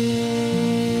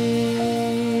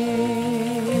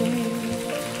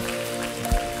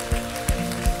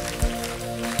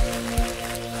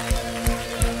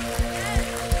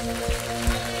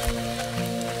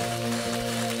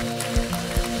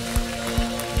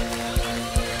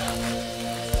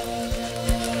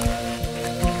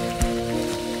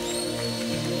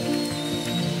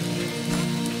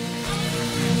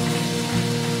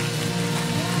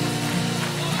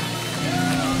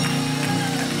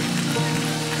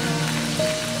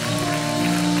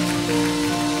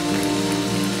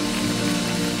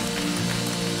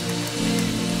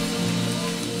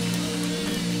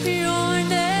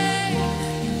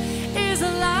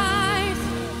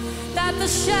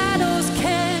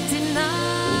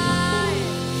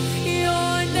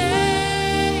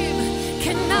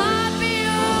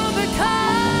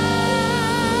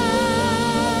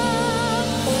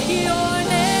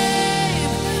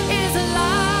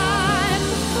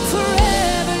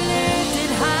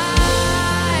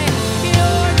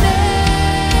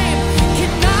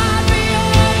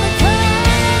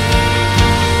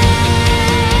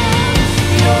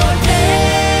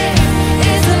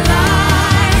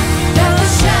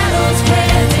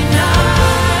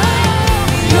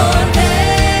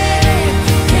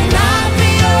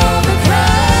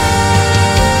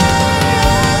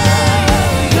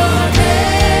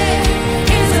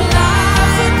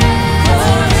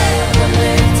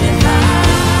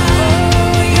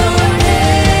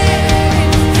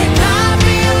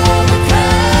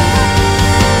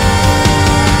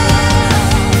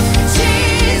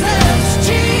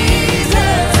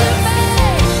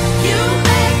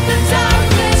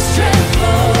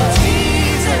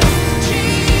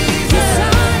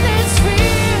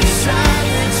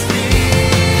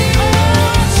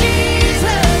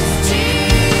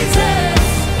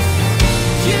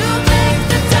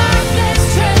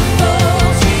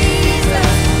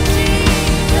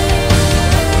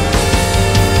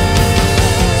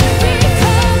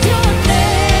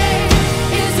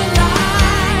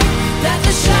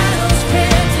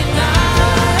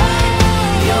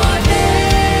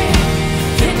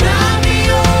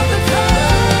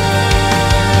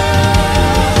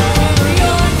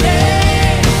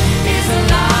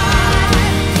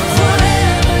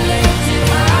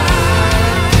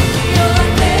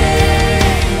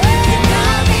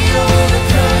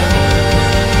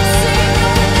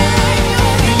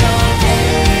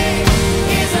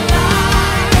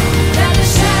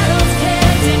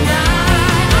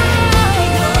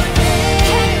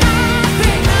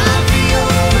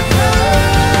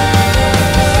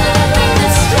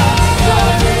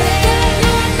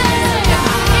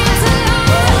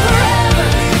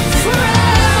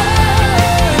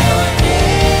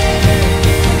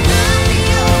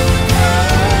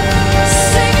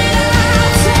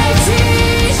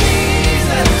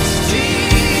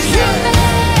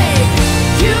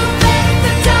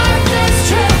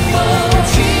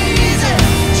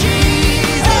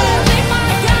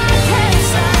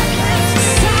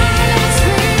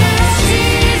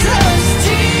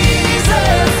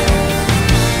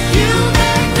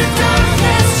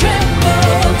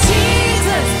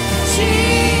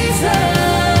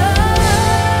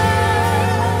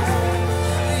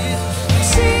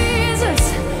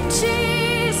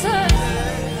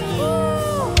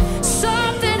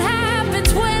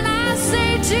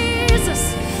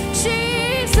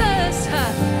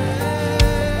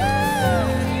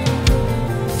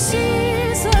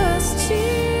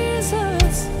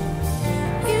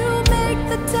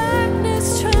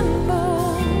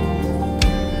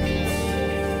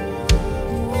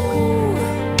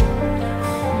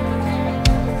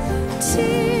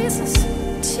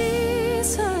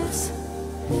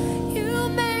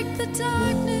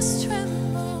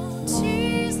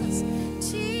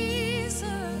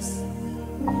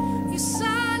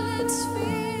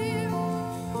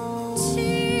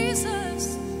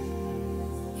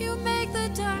 the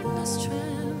darkness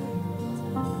tremble.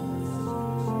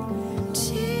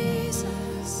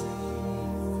 Jesus.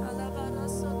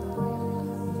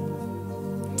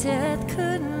 Death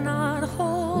could not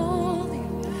hold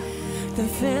you. The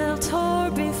veil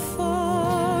tore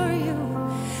before you.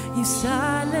 You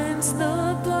silenced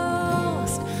the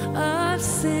boast of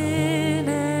sin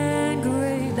and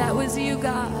grave. That was you,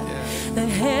 God. The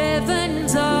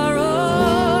heavens are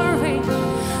roaring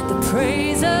the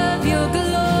praise of your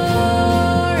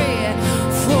glory.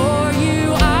 For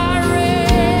you are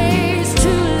raised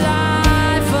to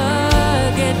life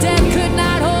again. Death could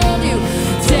not hold you.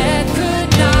 Death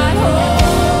could not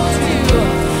hold you.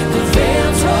 The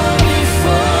veil tore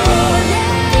before you.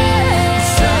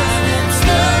 Silence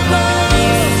the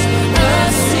boast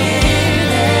of sin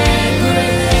and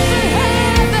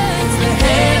grave. The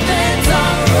heavens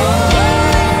are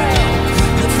roaring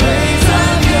the praise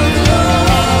of your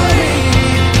glory.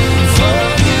 For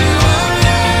you are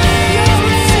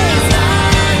raised to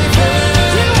life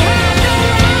again.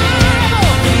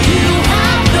 You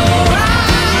have no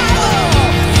rival.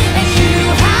 And you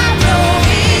have no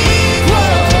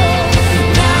equal.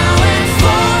 Now and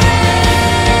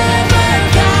forever,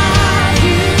 God,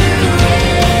 you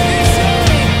reign.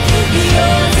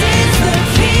 Yours is the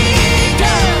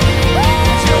kingdom.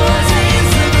 Yours is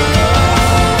the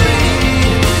glory.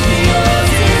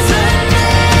 Yours is the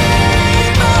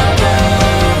name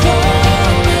above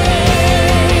all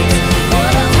names.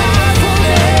 What a powerful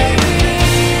name it is.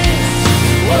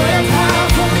 What a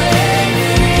powerful name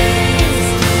it is.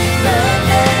 The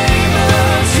name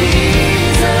of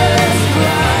Jesus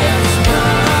Christ,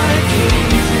 my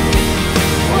King.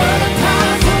 What a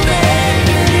powerful name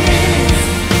it is.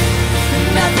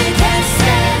 Nothing can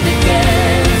stand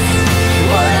against.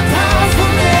 What a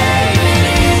powerful name it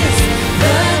is.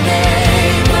 The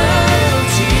name of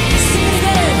Jesus.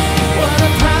 What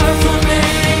a powerful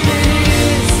name it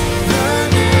is. The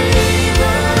name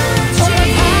of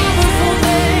Jesus.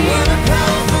 What a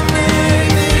powerful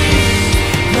name it is.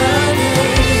 The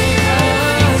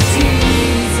name of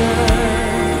Jesus.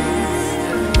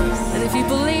 And if you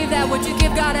believe that, would you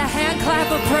give God a hand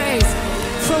clap of praise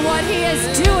for what He is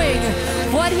doing,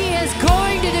 what He is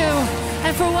going to do,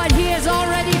 and for what He has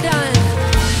already done?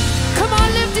 Come on,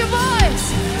 lift your voice.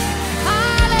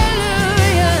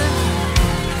 Hallelujah.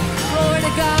 Glory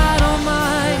to God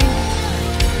Almighty.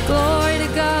 Glory to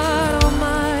God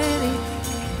Almighty.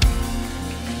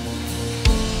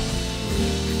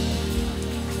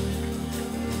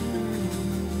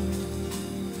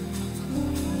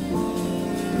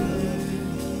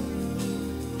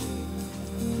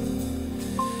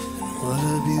 What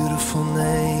a beautiful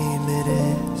name it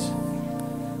is.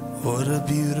 What a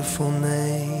beautiful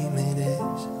name it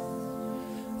is.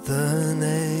 The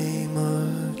name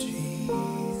of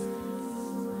Jesus.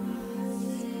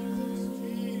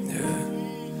 Yeah.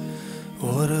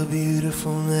 What a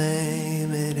beautiful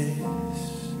name it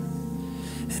is.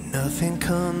 And nothing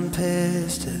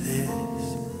compares to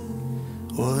this.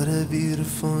 What a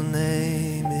beautiful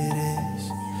name it is.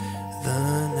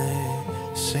 The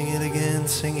name. Sing it again,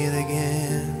 sing it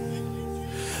again.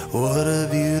 What a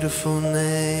beautiful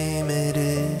name it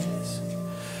is.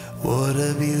 What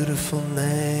a beautiful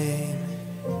name.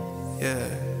 Yeah.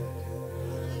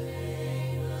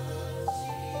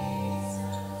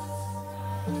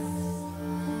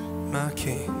 My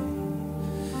King.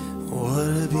 What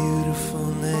a beautiful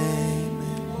name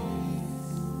it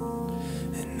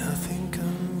is. And nothing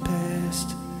compares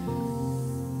to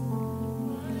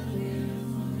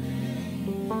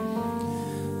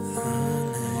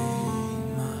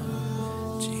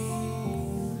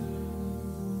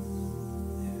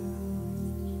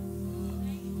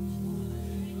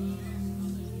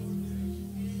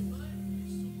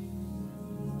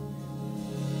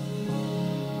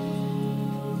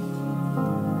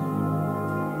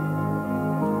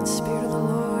The Spirit of the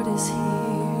Lord is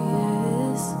here,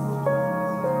 yes.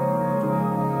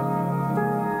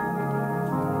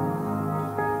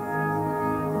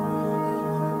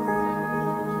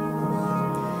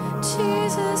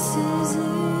 Jesus is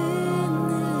in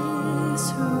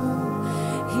this room,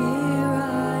 here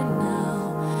right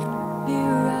now,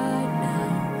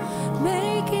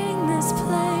 making this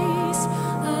place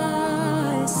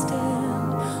I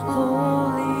stand,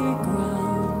 holy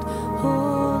ground,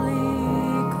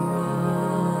 holy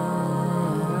ground.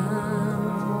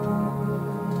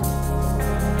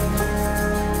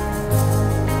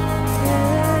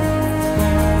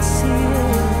 Yes, He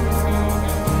is.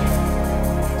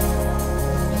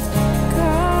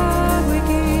 God, we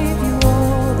give you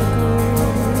all the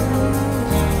glory.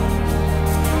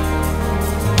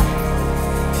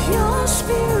 Your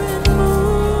Spirit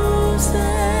moves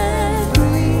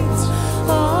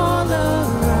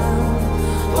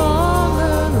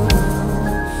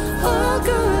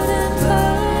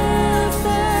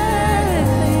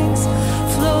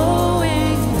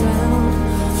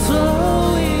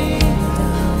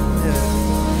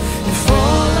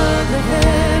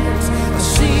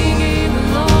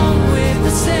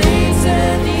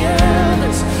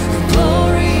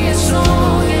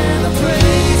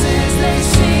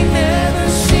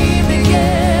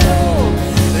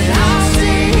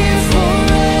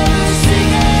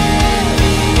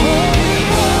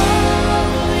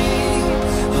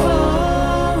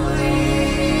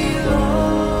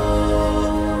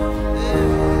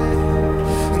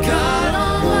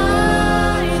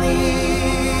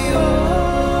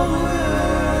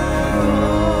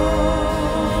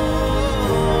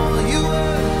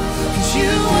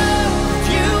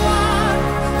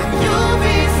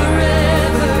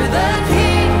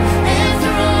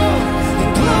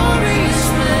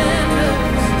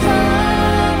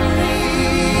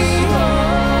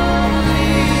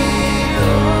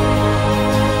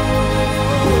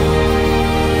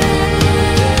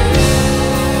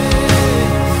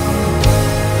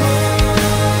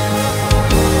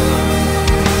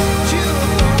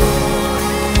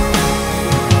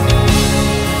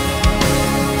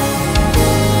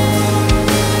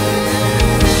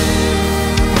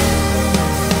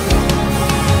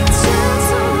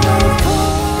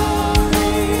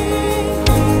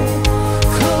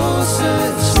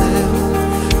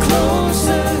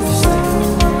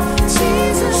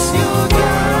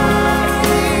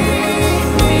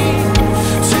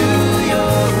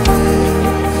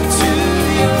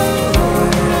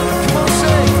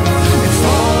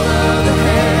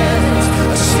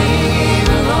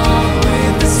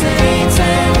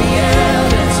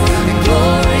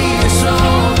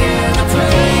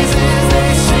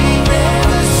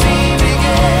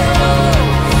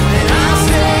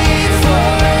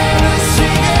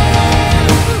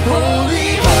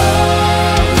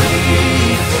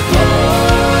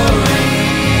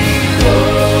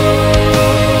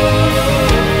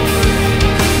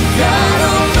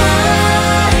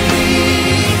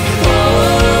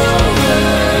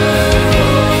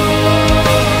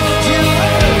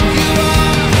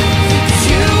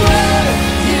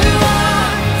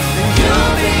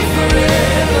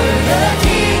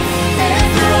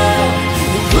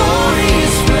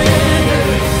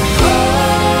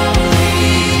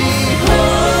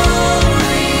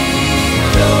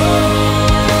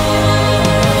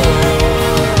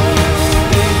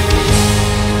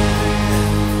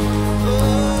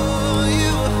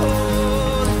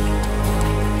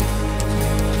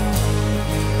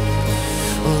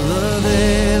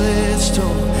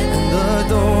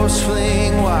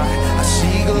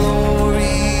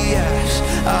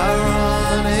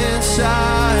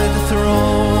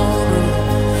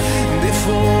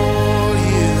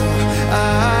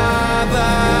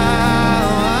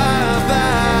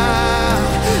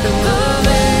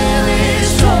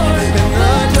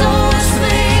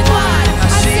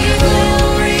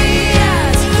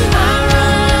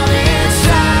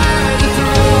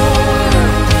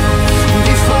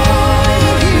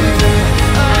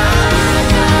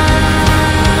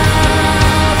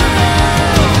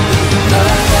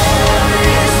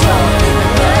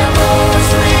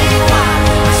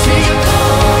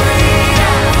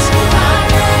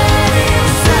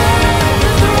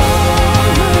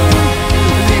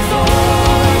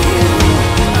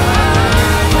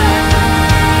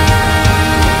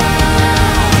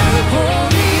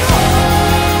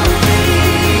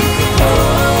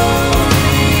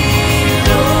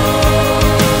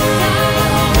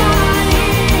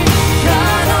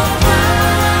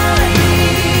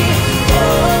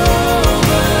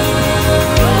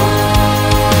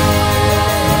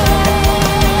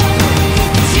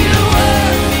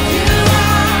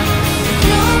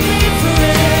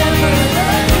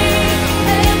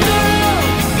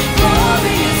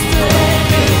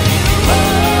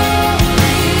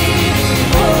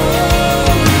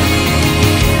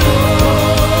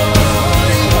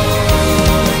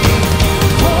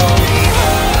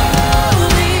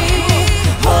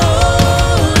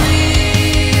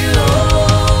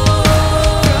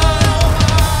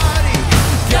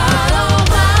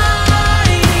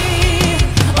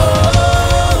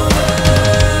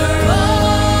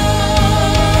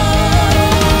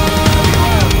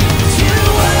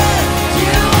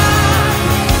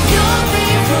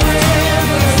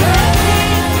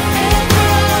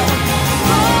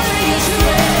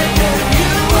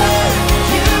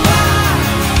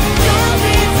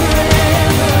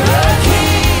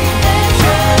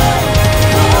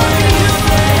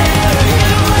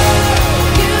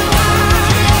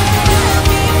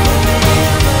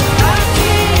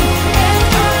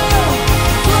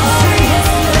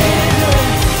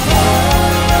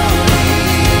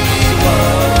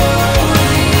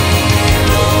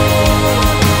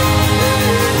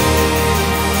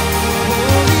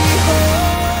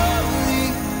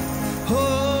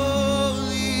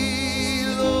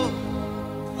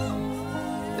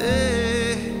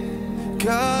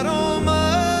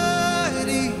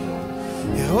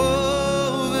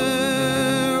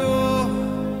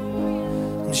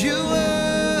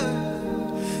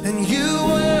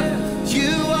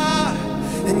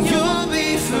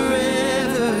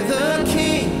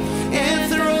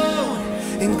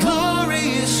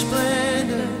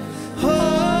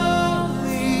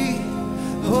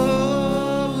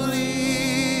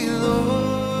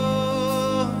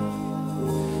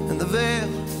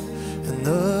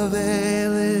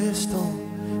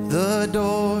the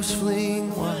doors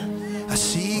fling wide. I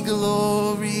see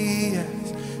glory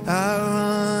as I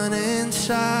run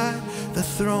inside the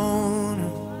throne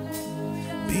room.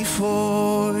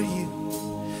 Before you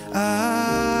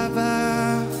I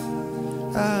bow,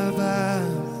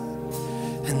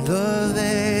 and the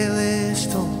veil is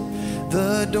torn,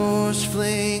 the doors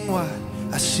fling wide.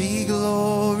 I see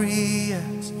glory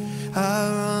as I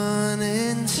run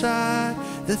inside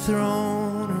the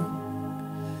throne room.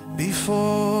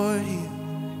 Before you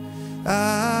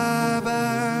I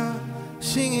bow.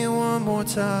 Sing it one more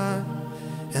time.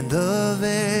 And the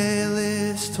veil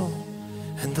is torn,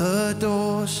 and the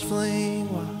doors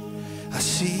fling wide. I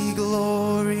see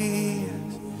glory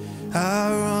as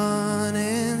I run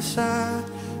inside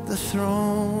the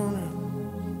throne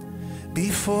room.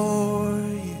 Before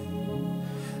you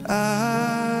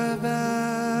I bow.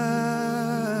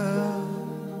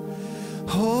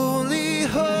 Holy,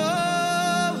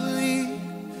 holy,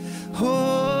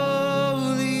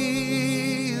 holy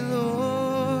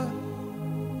Lord,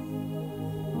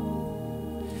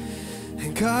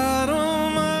 and God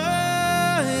Almighty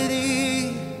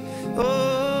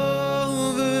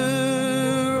over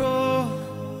all.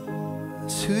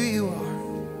 That's who you are.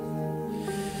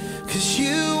 'Cause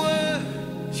you were,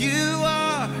 you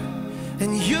are,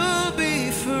 and you'll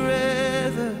be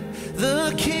forever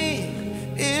the King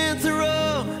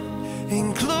enthroned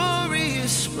in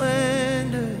glorious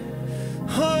splendor.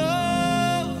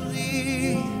 Holy,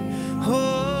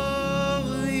 holy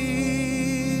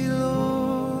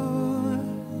Lord.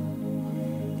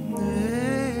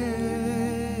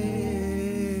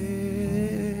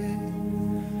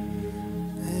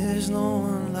 There's no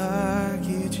one like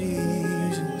you,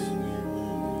 Jesus.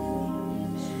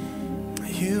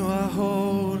 You are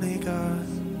holy, God,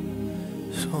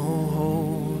 so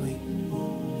holy.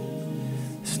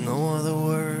 There's no other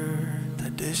word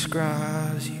that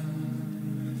describes you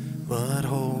but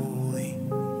holy,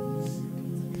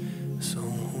 so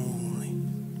holy.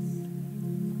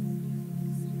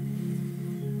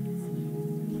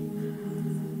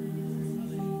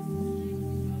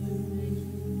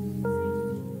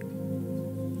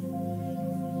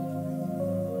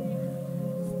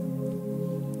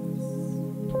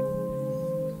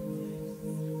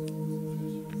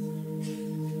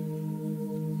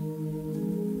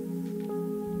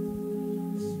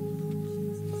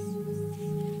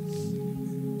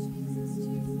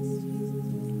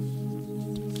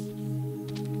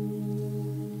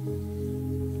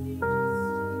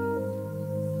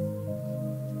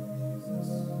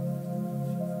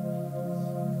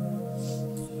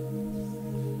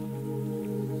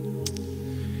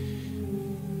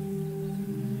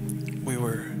 We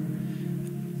were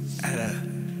at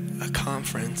a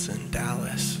conference in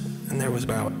Dallas, and there was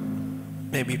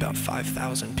maybe about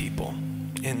 5,000 people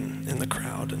in the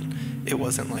crowd, and it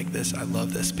wasn't like this. I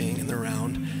love this being in the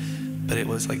round, but it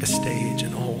was like a stage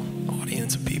and a whole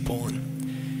audience of people, and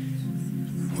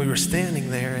we were standing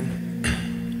there, and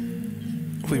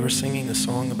we were singing a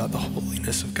song about the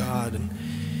holiness of God, and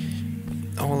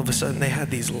all of a sudden they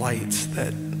had these lights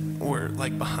that were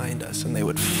like behind us, and they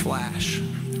would flash.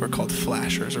 They were called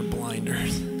flashers or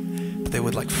blinders, but they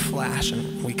would like flash,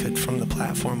 and we could, from the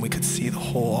platform, we could see the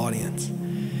whole audience,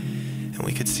 and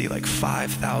we could see like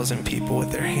 5,000 people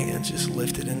with their hands just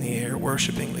lifted in the air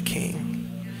worshiping the King.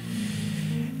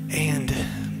 And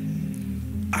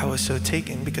I was so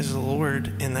taken because the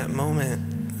Lord, in that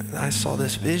moment, I saw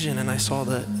this vision, and I saw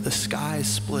the skies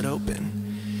split open,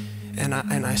 and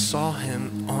I saw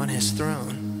him on his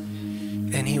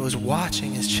throne, and he was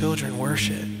watching his children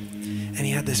worship, and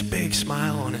he had this big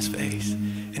smile on his face,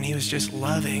 and he was just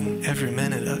loving every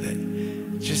minute of it.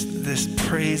 Just this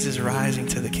praise is rising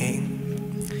to the King.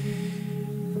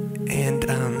 And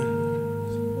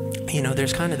you know,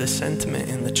 there's kind of this sentiment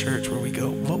in the church where we go,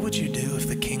 what would you do if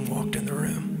the King walked in the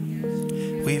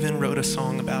room? We even wrote a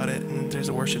song about it, and there's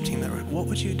a worship team that wrote, what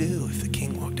would you do if the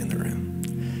King walked in the room?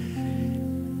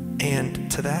 And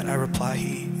to that I reply,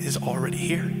 he is already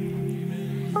here.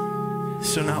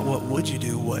 So not what would you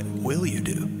do, what will you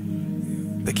do?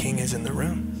 The King is in the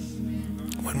room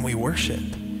when we worship.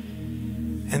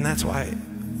 And that's why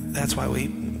we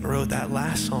wrote that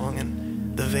last song,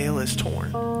 and the veil is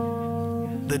torn.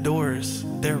 The doors,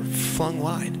 they're flung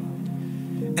wide.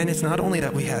 And it's not only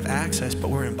that we have access, but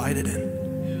we're invited in.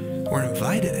 We're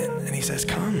invited in. And he says,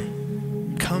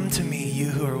 come. Come to me, you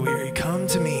who are weary. Come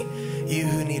to me, you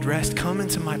who need rest. Come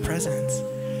into my presence.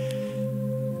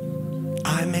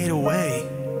 I made a way.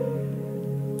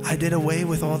 I did away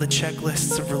with all the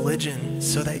checklists of religion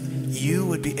so that you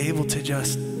would be able to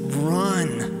just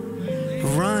run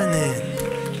in.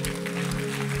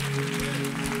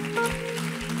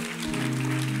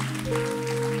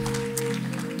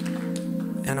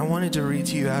 And I wanted to read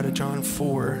to you out of John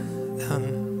 4.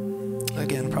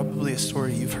 Again, probably a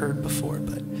story you've heard before,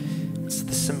 but it's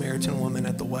the Samaritan woman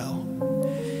at the well.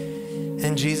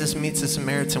 And Jesus meets the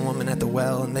Samaritan woman at the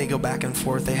well, and they go back and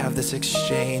forth. They have this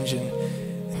exchange,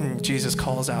 and Jesus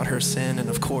calls out her sin. And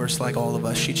of course, like all of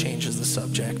us, she changes the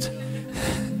subject.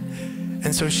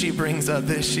 And so she brings up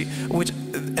this,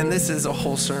 and this is a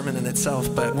whole sermon in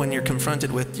itself, but when you're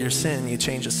confronted with your sin, you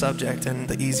change the subject, and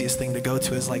the easiest thing to go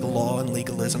to is like law and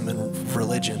legalism and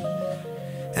religion.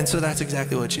 And so that's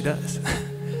exactly what she does.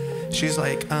 She's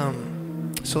like,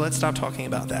 so let's stop talking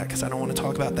about that, because I don't want to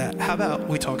talk about that. How about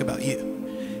we talk about you?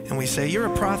 And we say,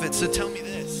 you're a prophet, so tell me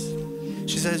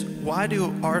this. She says, why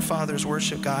do our fathers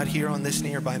worship God here on this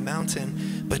nearby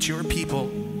mountain, but your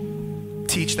people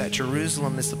teach that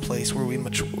Jerusalem is the place where we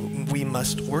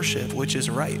must worship, which is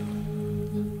right?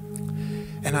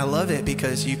 And I love it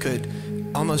because you could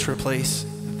almost replace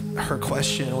her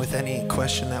question with any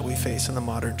question that we face in the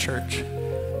modern church.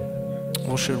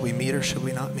 Well, should we meet or should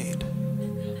we not meet?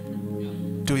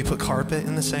 Do we put carpet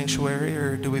in the sanctuary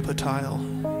or do we put tile?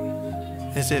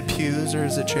 Is it pews or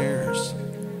is it chairs?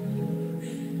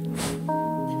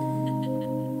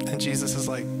 And Jesus is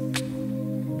like,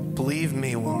 believe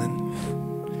me, woman,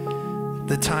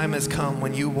 the time has come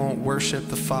when you won't worship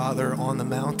the Father on the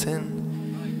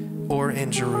mountain or in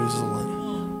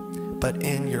Jerusalem, but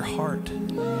in your heart.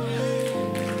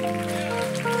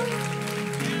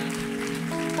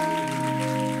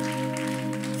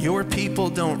 Your people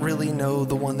don't really know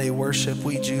the one they worship.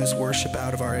 We Jews worship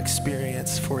out of our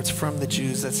experience, for it's from the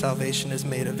Jews that salvation is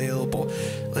made available.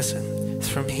 Listen,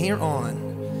 from here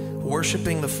on,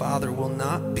 worshiping the Father will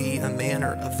not be a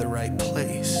manner of the right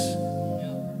place,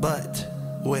 but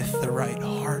with the right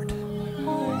heart.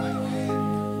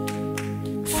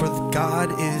 For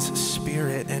God is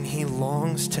spirit, and he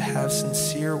longs to have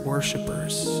sincere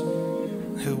worshipers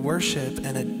who worship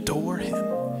and adore him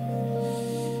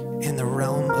in the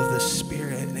realm of the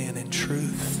Spirit and in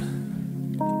truth.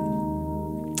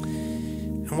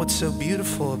 And what's so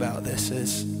beautiful about this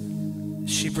is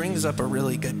she brings up a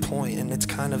really good point, and it's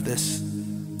kind of this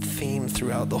theme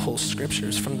throughout the whole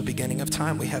scriptures. From the beginning of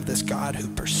time, we have this God who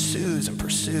pursues and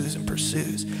pursues and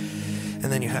pursues. And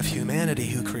then you have humanity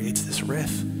who creates this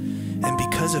rift. And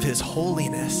because of his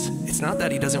holiness, it's not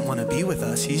that he doesn't want to be with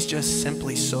us. He's just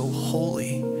simply so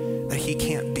holy that he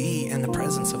can't be in the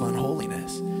presence of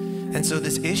unholiness. And so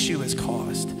this issue is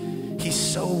caused. He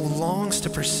so longs to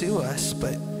pursue us,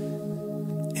 but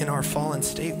in our fallen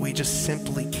state, we just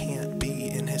simply can't be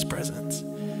in his presence.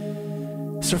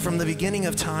 So from the beginning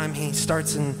of time, he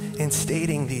starts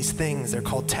instating these things. They're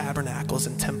called tabernacles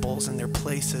and temples, and they're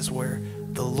places where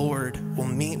the Lord will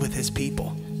meet with his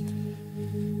people.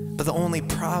 But the only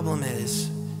problem is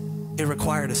it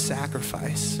required a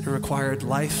sacrifice. It required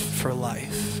life for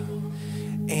life.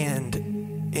 And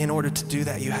in order to do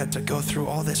that, you had to go through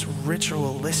all this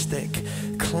ritualistic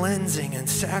cleansing and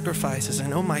sacrifices.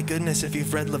 And oh my goodness, if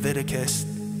you've read Leviticus,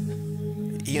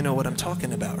 you know what I'm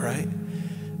talking about, right?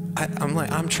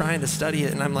 I'm trying to study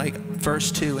it, and I'm like, verse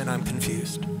 2, and I'm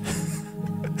confused.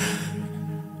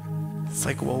 It's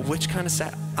like, well, which kind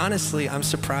of honestly, I'm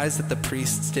surprised that the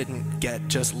priests didn't get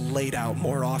just laid out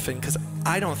more often, because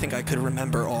I don't think I could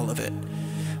remember all of it.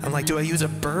 I'm like, do I use a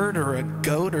bird or a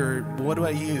goat, or what do I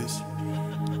use?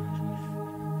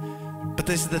 But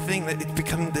this is the thing, that it's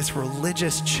become this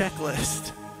religious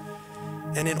checklist.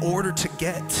 And in order to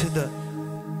get to the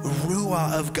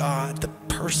Ruah of God, the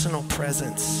personal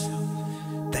presence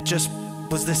that just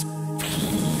was this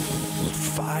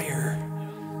fire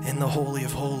in the Holy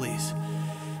of Holies,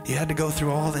 you had to go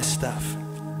through all this stuff.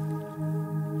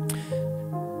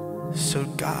 So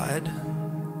God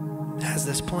has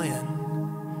this plan.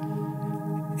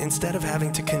 Instead of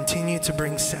having to continue to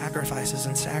bring sacrifices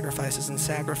and sacrifices and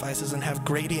sacrifices and have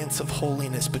gradients of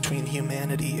holiness between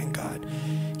humanity and God,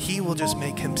 he will just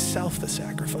make himself the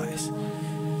sacrifice.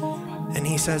 And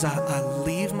he says, I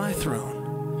leave my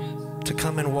throne to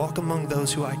come and walk among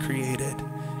those who I created.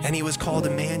 And he was called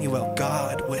Emmanuel,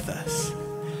 God with us.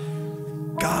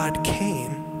 God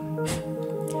came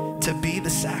to be the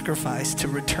sacrifice to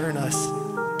return us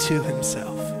to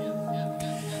himself.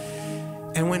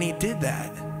 And when he did that,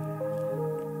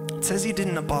 it says he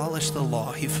didn't abolish the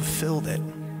law, he fulfilled it.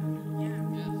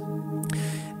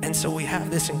 And so we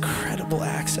have this incredible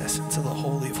access into the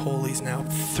Holy of Holies now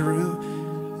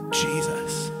through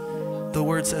Jesus. The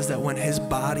word says that when his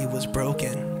body was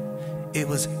broken, it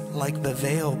was like the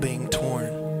veil being torn.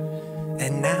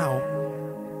 And now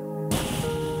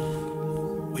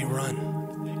we run.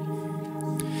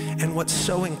 And what's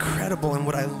so incredible and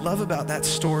what I love about that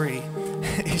story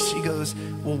is she goes,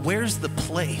 well, where's the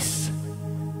place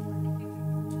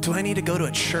Do I need to go to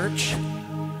a church?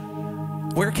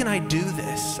 Where can I do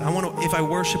this? If I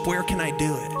worship, where can I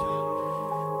do it?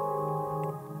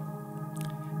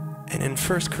 And in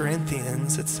 1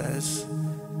 Corinthians, it says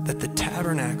that the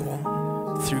tabernacle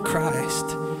through Christ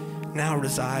now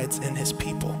resides in his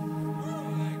people.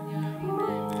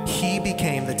 He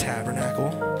became the tabernacle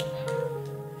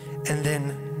and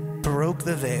then broke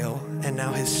the veil, and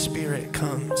now his spirit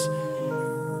comes.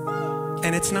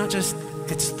 And it's not just,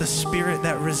 it's the spirit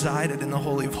that resided in the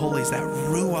Holy of Holies, that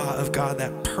ruah of God,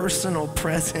 that personal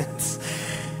presence.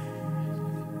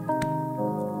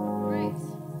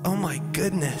 Oh my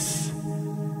goodness.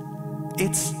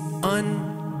 It's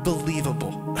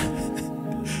unbelievable.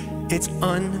 It's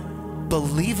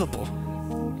unbelievable.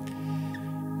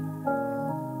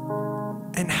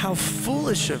 And how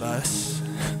foolish of us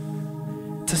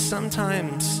to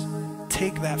sometimes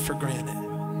take that for granted.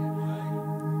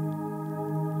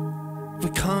 We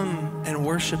come and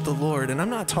worship the Lord, and I'm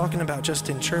not talking about just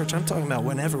in church, I'm talking about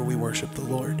whenever we worship the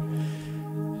Lord.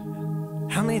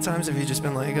 How many times have you just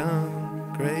been like,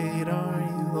 oh, great are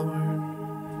you, Lord?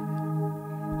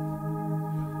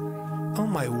 Oh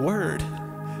my word.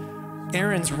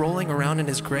 Aaron's rolling around in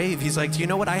his grave. He's like, do you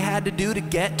know what I had to do to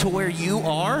get to where you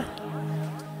are?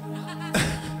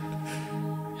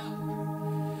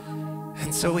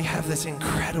 And so we have this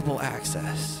incredible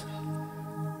access.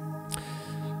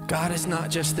 God is not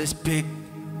just this big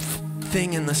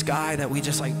thing in the sky that we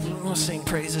just like sing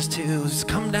praises to. Just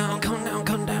come down, come down,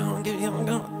 come down.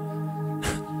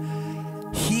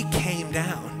 He came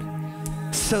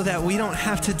down so that we don't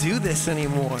have to do this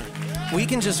anymore. We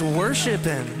can just worship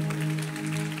him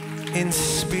in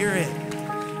spirit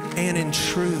and in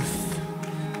truth.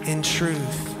 In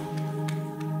truth.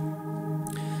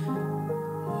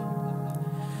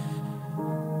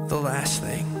 The last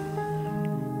thing.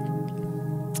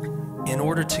 In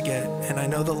order to get, and I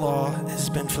know the law has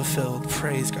been fulfilled,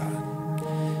 praise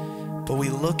God, but we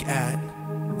look at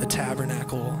the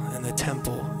tabernacle and the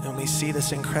temple and we see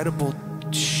this incredible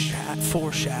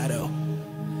foreshadow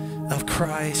of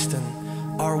Christ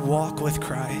and our walk with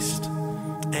Christ.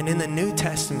 And in the New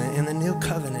Testament, in the New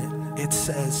Covenant, it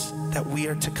says that we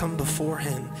are to come before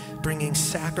him bringing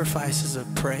sacrifices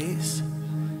of praise,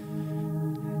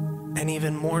 and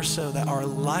even more so that our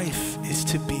life is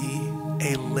to be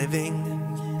a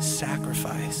living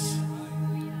sacrifice.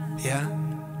 Yeah?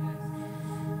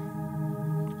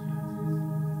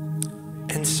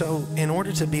 And so in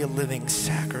order to be a living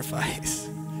sacrifice,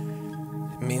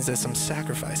 it means that some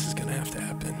sacrifice is gonna have to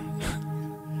happen.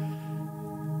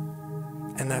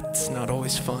 And that's not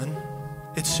always fun.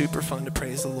 It's super fun to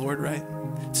praise the Lord, right?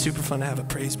 It's super fun to have a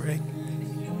praise break.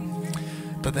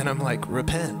 But then I'm like,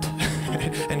 repent.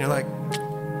 And you're like,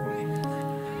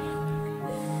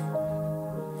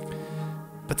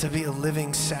 but to be a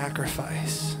living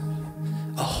sacrifice,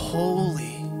 a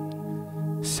holy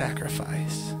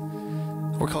sacrifice.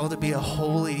 We're called to be a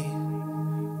holy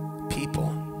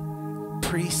people,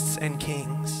 priests and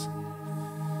kings,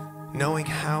 knowing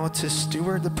how to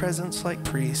steward the presence like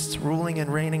priests, ruling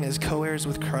and reigning as co-heirs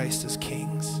with Christ as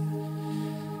kings.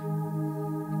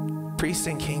 Priests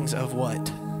and kings of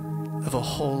what? Of a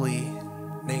holy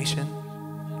nation.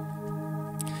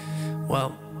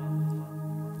 Well,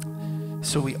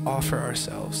 so we offer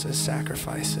ourselves as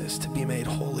sacrifices to be made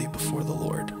holy before the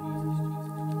Lord.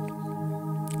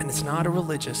 And it's not a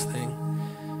religious thing.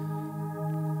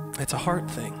 It's a heart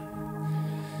thing.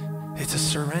 It's a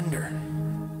surrender.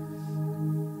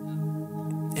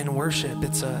 In worship,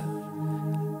 it's I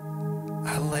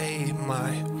lay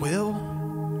my will,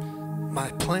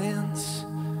 my plans,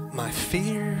 my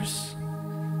fears,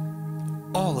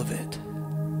 all of it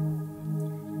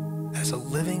as a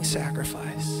living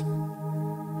sacrifice.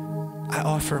 I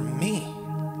offer me,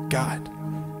 God,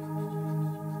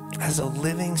 as a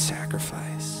living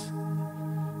sacrifice,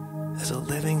 as a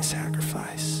living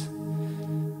sacrifice.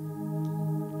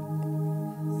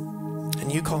 And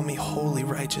you call me holy,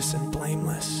 righteous, and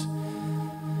blameless.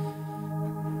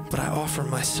 But I offer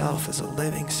myself as a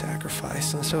living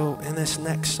sacrifice. And so in this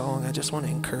next song, I just want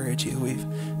to encourage you. We've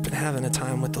been having a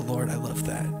time with the Lord. I love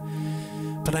that.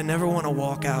 But I never want to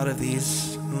walk out of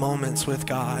these moments with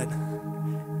God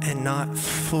and not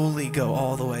fully go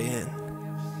all the way in.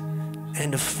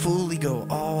 And to fully go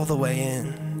all the way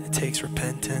in, it takes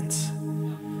repentance.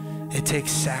 It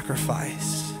takes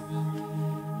sacrifice.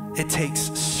 It takes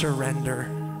surrender.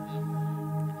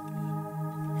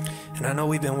 And I know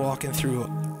we've been walking through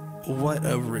what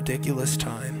a ridiculous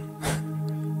time.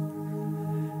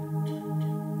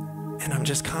 And I'm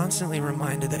just constantly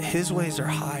reminded that his ways are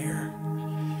higher,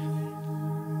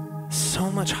 so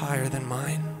much higher than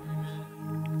mine.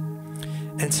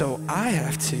 And so I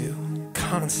have to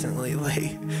constantly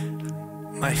lay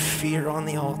my fear on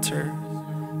the altar.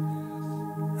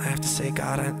 I have to say,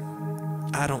 God,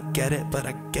 I don't get it, but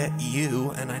I get you,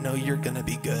 and I know you're gonna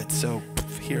be good, so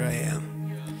here I am.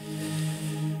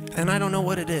 And I don't know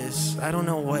what it is. I don't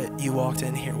know what you walked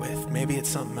in here with. Maybe it's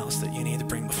something else that you need to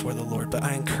bring before the Lord, but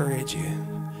I encourage you.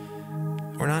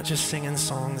 We're not just singing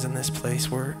songs in this place.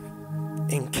 We're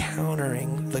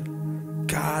encountering the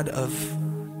God of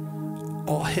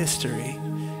all history,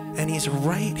 and he's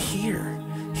right here.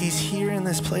 He's here in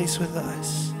this place with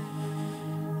us.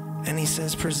 And he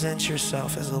says, present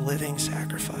yourself as a living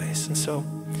sacrifice. And so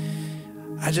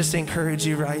I just encourage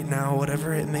you right now,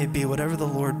 whatever it may be, whatever the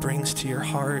Lord brings to your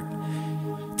heart,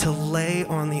 to lay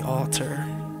on the altar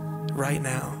right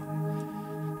now,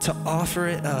 to offer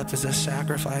it up as a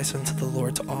sacrifice unto the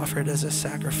Lord, to offer it as a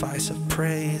sacrifice of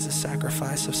praise, a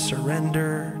sacrifice of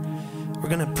surrender. We're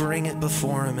going to bring it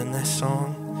before him in this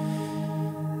song.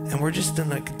 And we're just going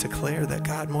to declare that,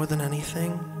 God, more than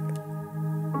anything,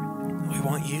 we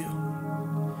want you.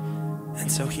 And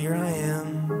so here I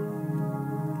am.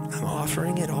 I'm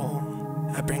offering it all.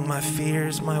 I bring my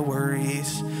fears, my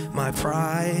worries, my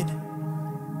pride,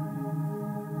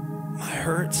 my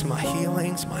hurts, my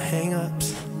healings, my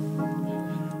hang-ups.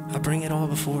 I bring it all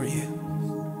before you.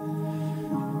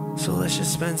 So let's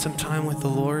just spend some time with the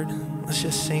Lord. Let's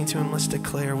just sing to him. Let's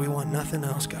declare we want nothing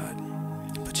else, God,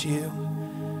 but you.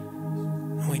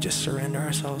 And we just surrender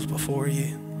ourselves before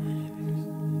you.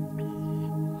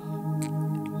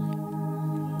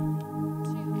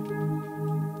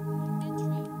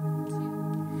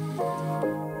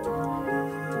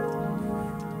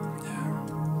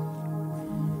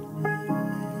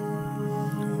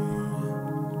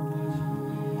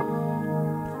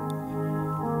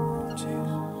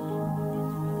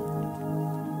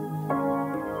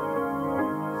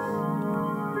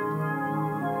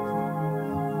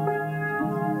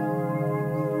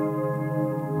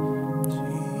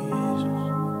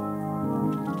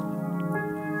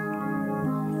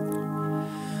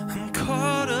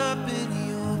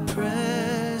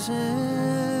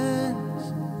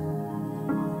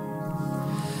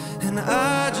 And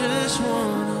I just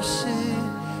want to sit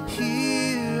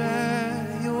here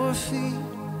at your feet.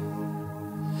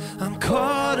 I'm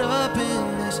caught up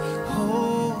in this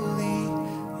holy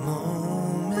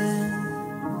moment.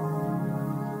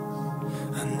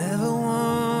 I never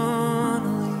want to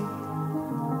leave.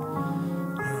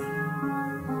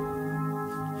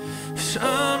 'Cause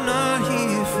I'm not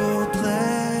here for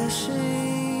blessing.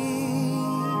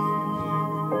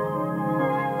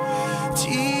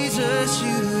 Jesus,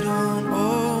 you don't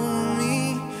owe me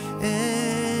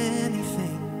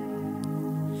anything,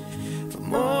 but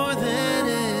more than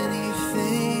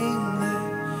anything that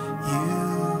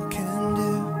you can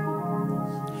do,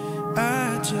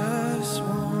 I just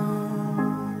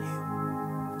want you.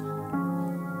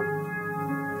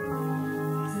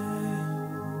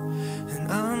 And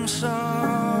I'm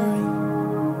sorry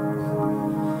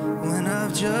when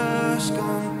I've just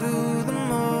gone through the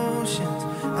motions.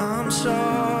 I'm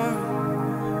sorry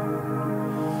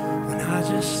when I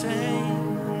just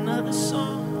sang another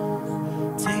song.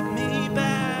 Take me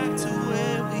back to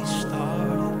where we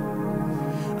started.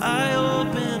 I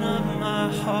open up my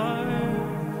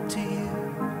heart to you.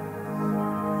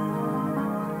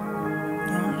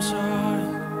 I'm sorry,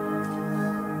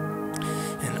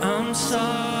 and I'm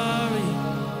sorry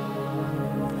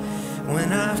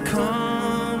when I've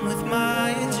come with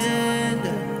my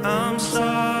agenda. I'm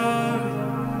sorry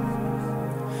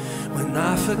when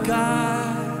I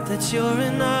forgot that you're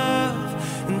enough,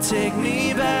 and take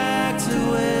me back to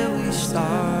where we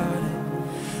started.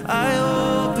 I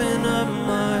open up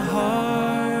my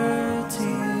heart to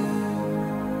you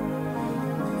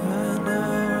right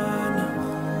now.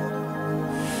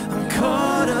 I'm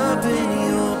caught up in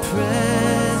your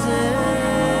presence,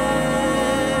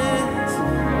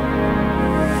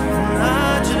 and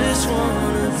I just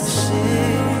want to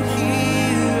sit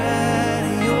here at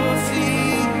your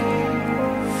feet.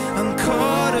 I'm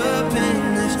caught up in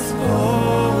this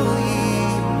holy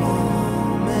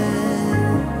moment.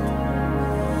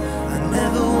 I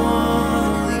never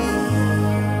want to leave.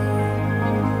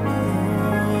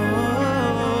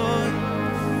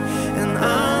 And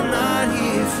I'm not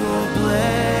here for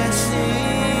blessings.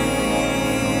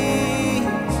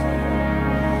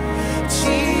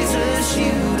 Jesus,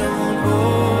 you don't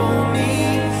owe me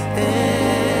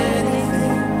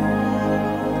anything,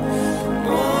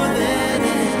 more than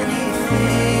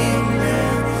anything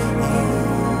that you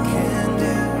can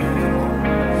do.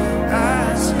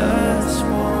 I just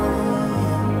want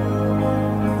you.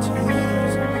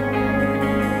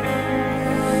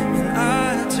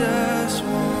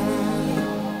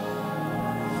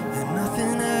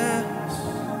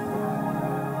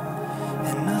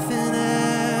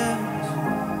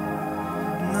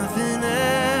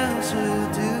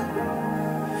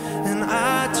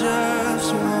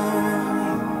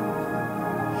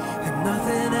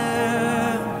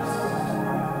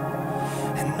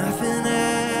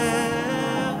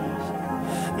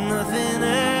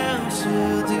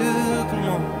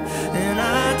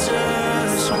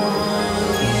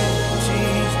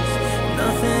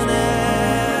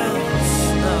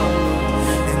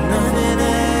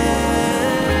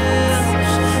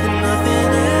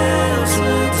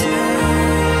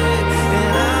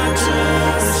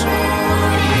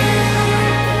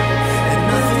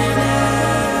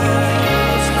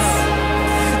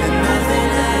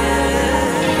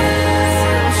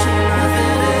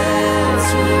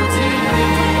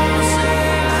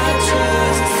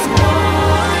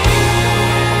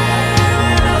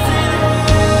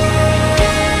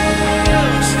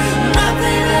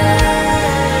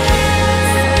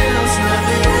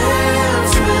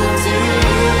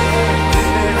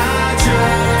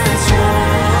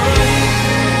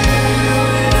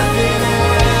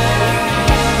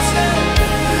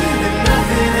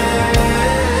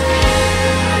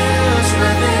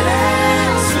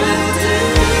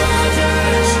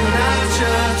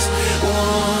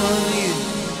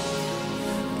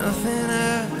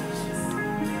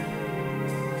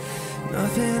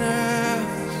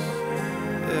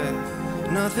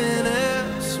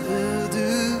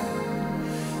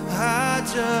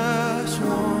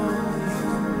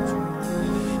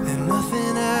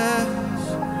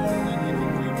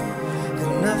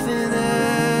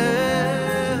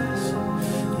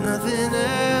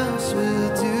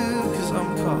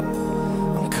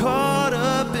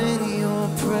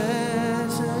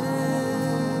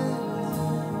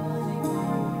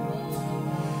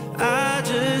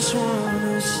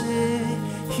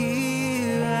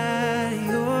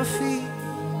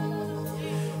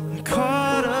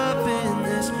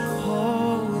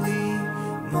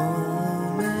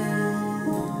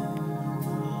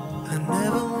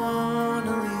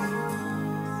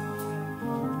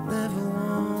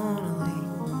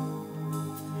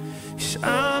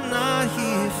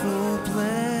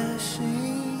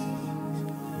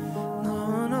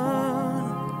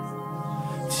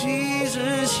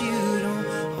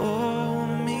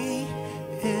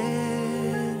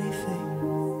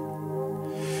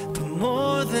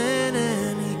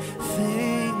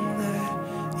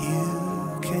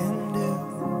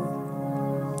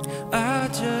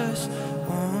 just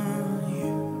want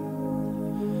you.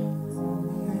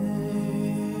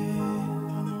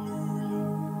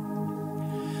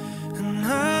 And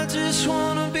I just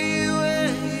wanna be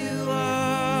where you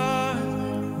are.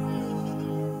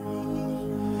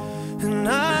 And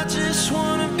I just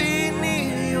wanna be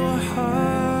near your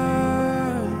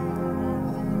heart.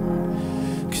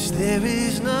 'Cause there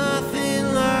is nothing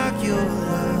like your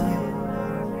love,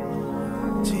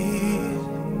 Jesus.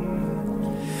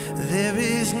 There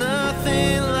is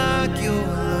nothing like your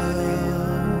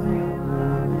love.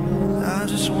 I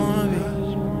just wanna be,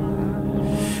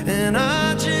 and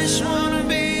I just wanna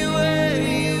be where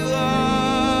you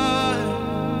are.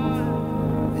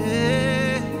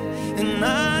 Yeah, and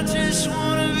I just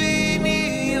wanna be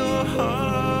near your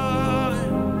heart.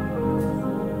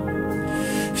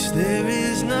 'Cause there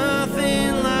is nothing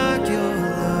like your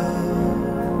love.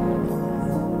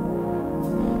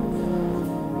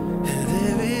 And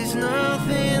there is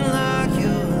nothing like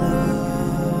your love.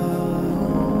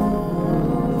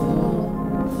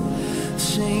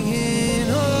 Singing,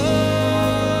 oh,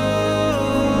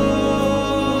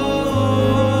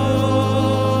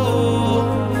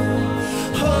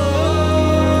 oh,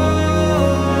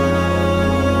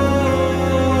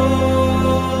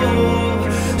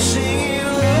 singing,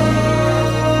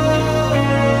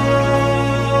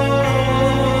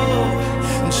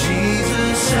 oh,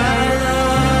 Jesus, I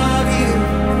love you.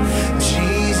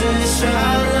 Jesus,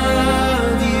 I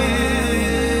love you.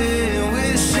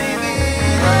 We're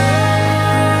singing,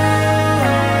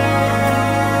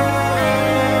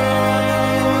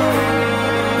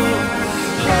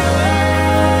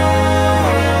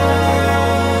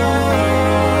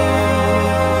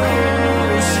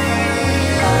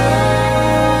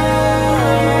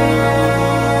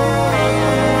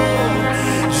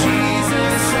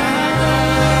 Jesus, I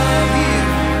love you.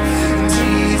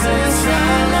 Jesus,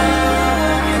 I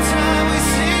love you. Time we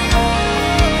sing,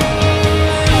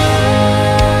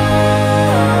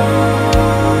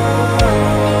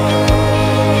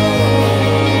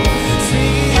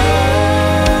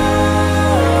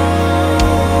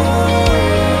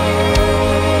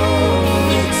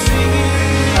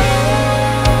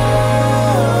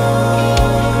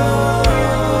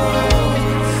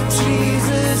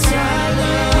 Jesus, I love you. Jesus, I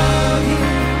love you.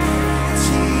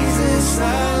 Jesus,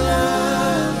 I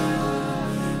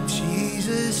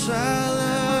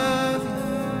love you.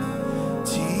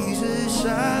 Jesus,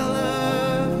 I love you.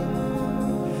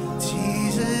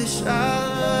 Jesus, I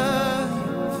love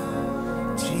you.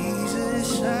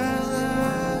 Jesus, I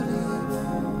love you.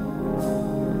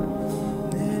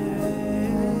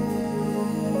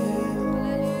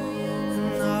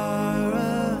 And our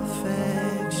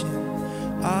affection,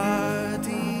 our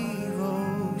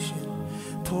devotion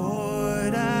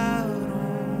poured out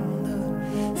on the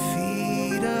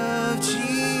feet of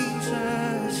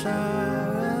Jesus.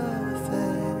 Our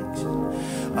affection,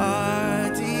 our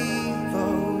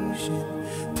devotion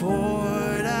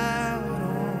poured out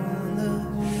on the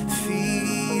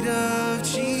feet of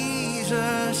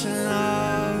Jesus. And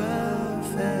our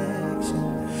affection,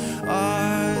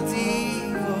 our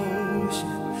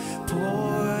devotion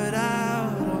poured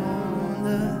out on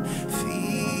the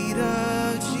feet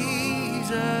of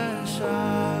Jesus.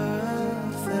 Our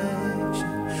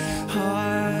affection,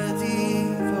 our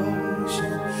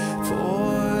devotion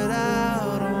poured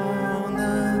out on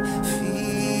the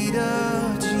feet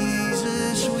of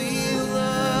Jesus. We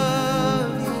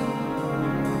love you.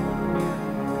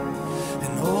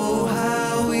 And oh,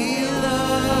 how we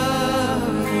love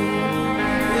you.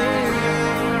 Yeah.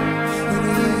 And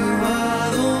you are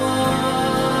the one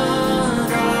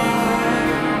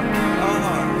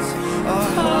our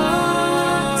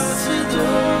hearts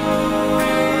adore.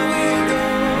 We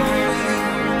adore you.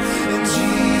 And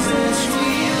Jesus,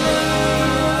 we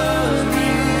love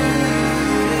you.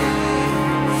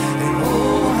 And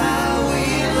oh, how we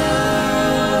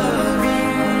love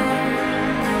you.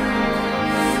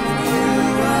 And you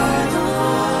are the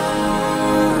one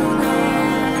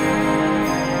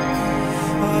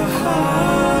our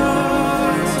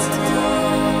hearts adore.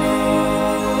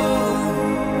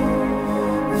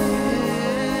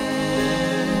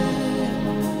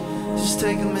 Just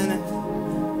take a minute.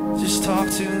 Just talk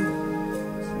to him.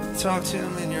 Talk to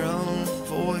him in your own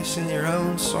voice, in your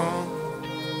own song.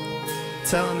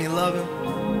 Tell him you love him.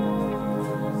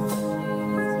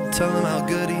 Tell him how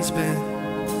good he's been.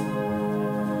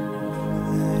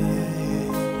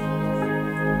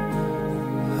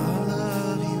 I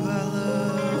love you, I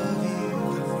love you.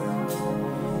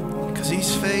 'Cause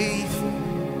he's faithful.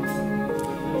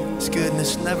 His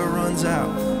goodness never runs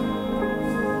out.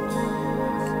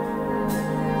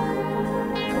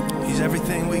 He's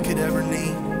everything we could ever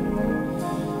need.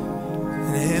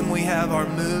 In him we have our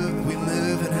move, we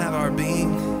move and have our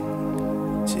being.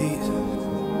 Jesus.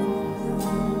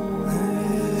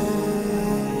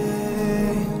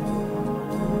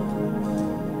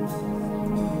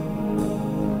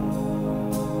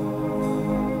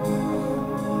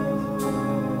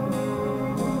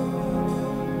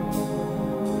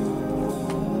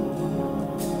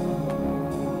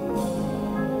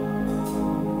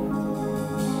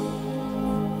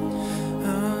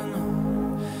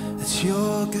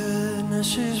 Your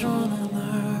goodness is running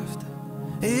after,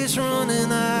 it's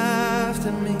running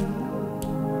after me.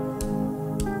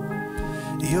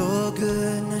 Your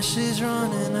goodness is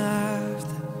running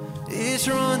after, it's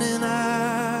running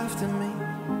after me.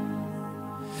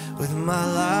 With my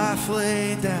life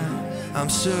laid down, I'm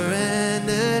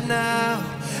surrendered now.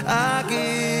 I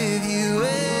give you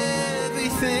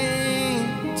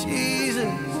everything,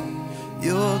 Jesus.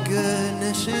 Your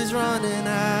goodness is running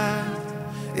after,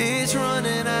 it's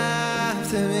running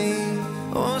after me.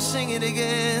 Oh, sing it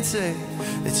again, say,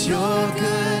 it's your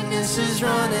goodness is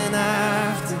running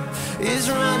after, it's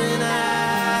running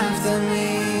after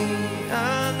me.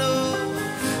 I know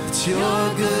it's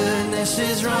your goodness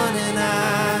is running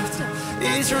after,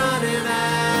 it's running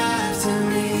after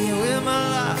me.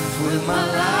 With my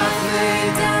life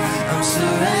laid down, I'm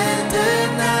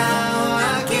surrendered now.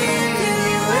 I give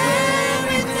you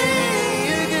everything.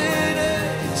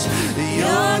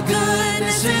 Your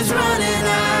goodness is running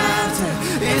after,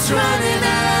 it's running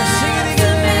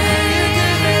after me.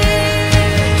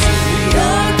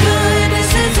 Your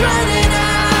goodness is running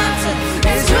after,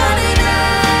 it's running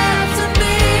after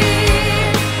me.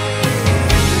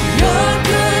 Your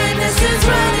goodness is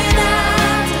running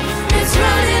after, it's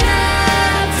running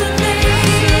after me.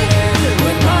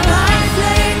 With my life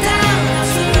laid down, I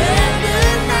surrender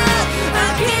now. I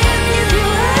can't give you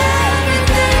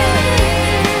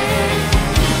everything.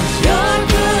 Your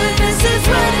goodness is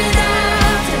running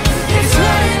after, it's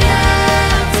running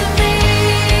after me.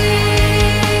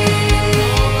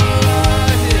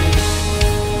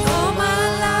 All my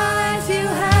life you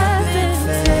have been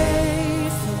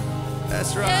faithful.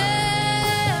 That's right.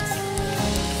 Yes.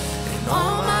 And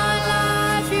all my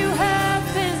life you have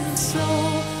been so,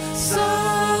 so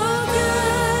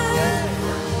good.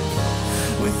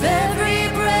 With every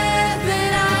breath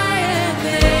that I am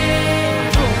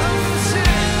able,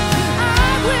 I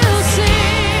will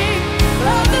sing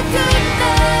of the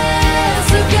goodness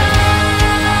of God.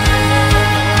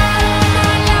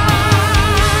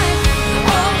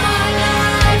 All my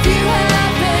life you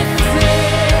have been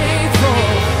faithful.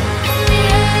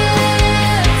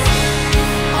 Yes.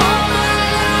 All my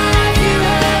life you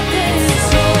have been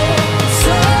so,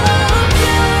 so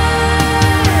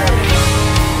good.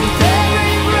 With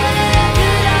every breath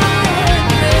that I am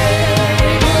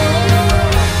able,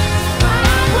 I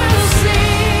will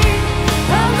sing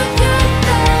of the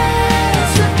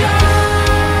goodness of God.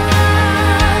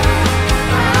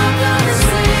 I'm gonna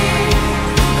sing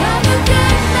of the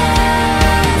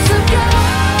goodness of God.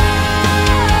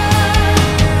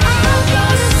 I'm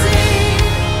gonna sing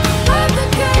of the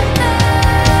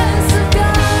goodness of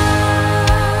God.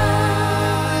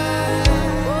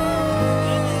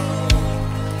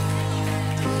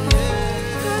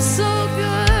 You're so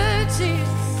good,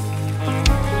 Jesus.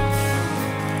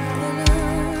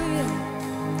 Hallelujah.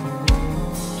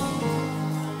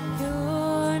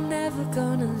 You're never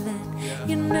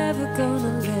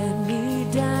gonna let me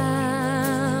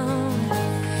down.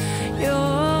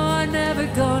 You're never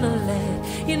gonna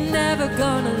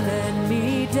let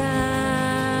me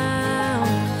down.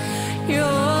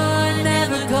 You're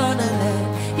never gonna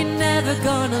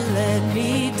let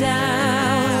me down.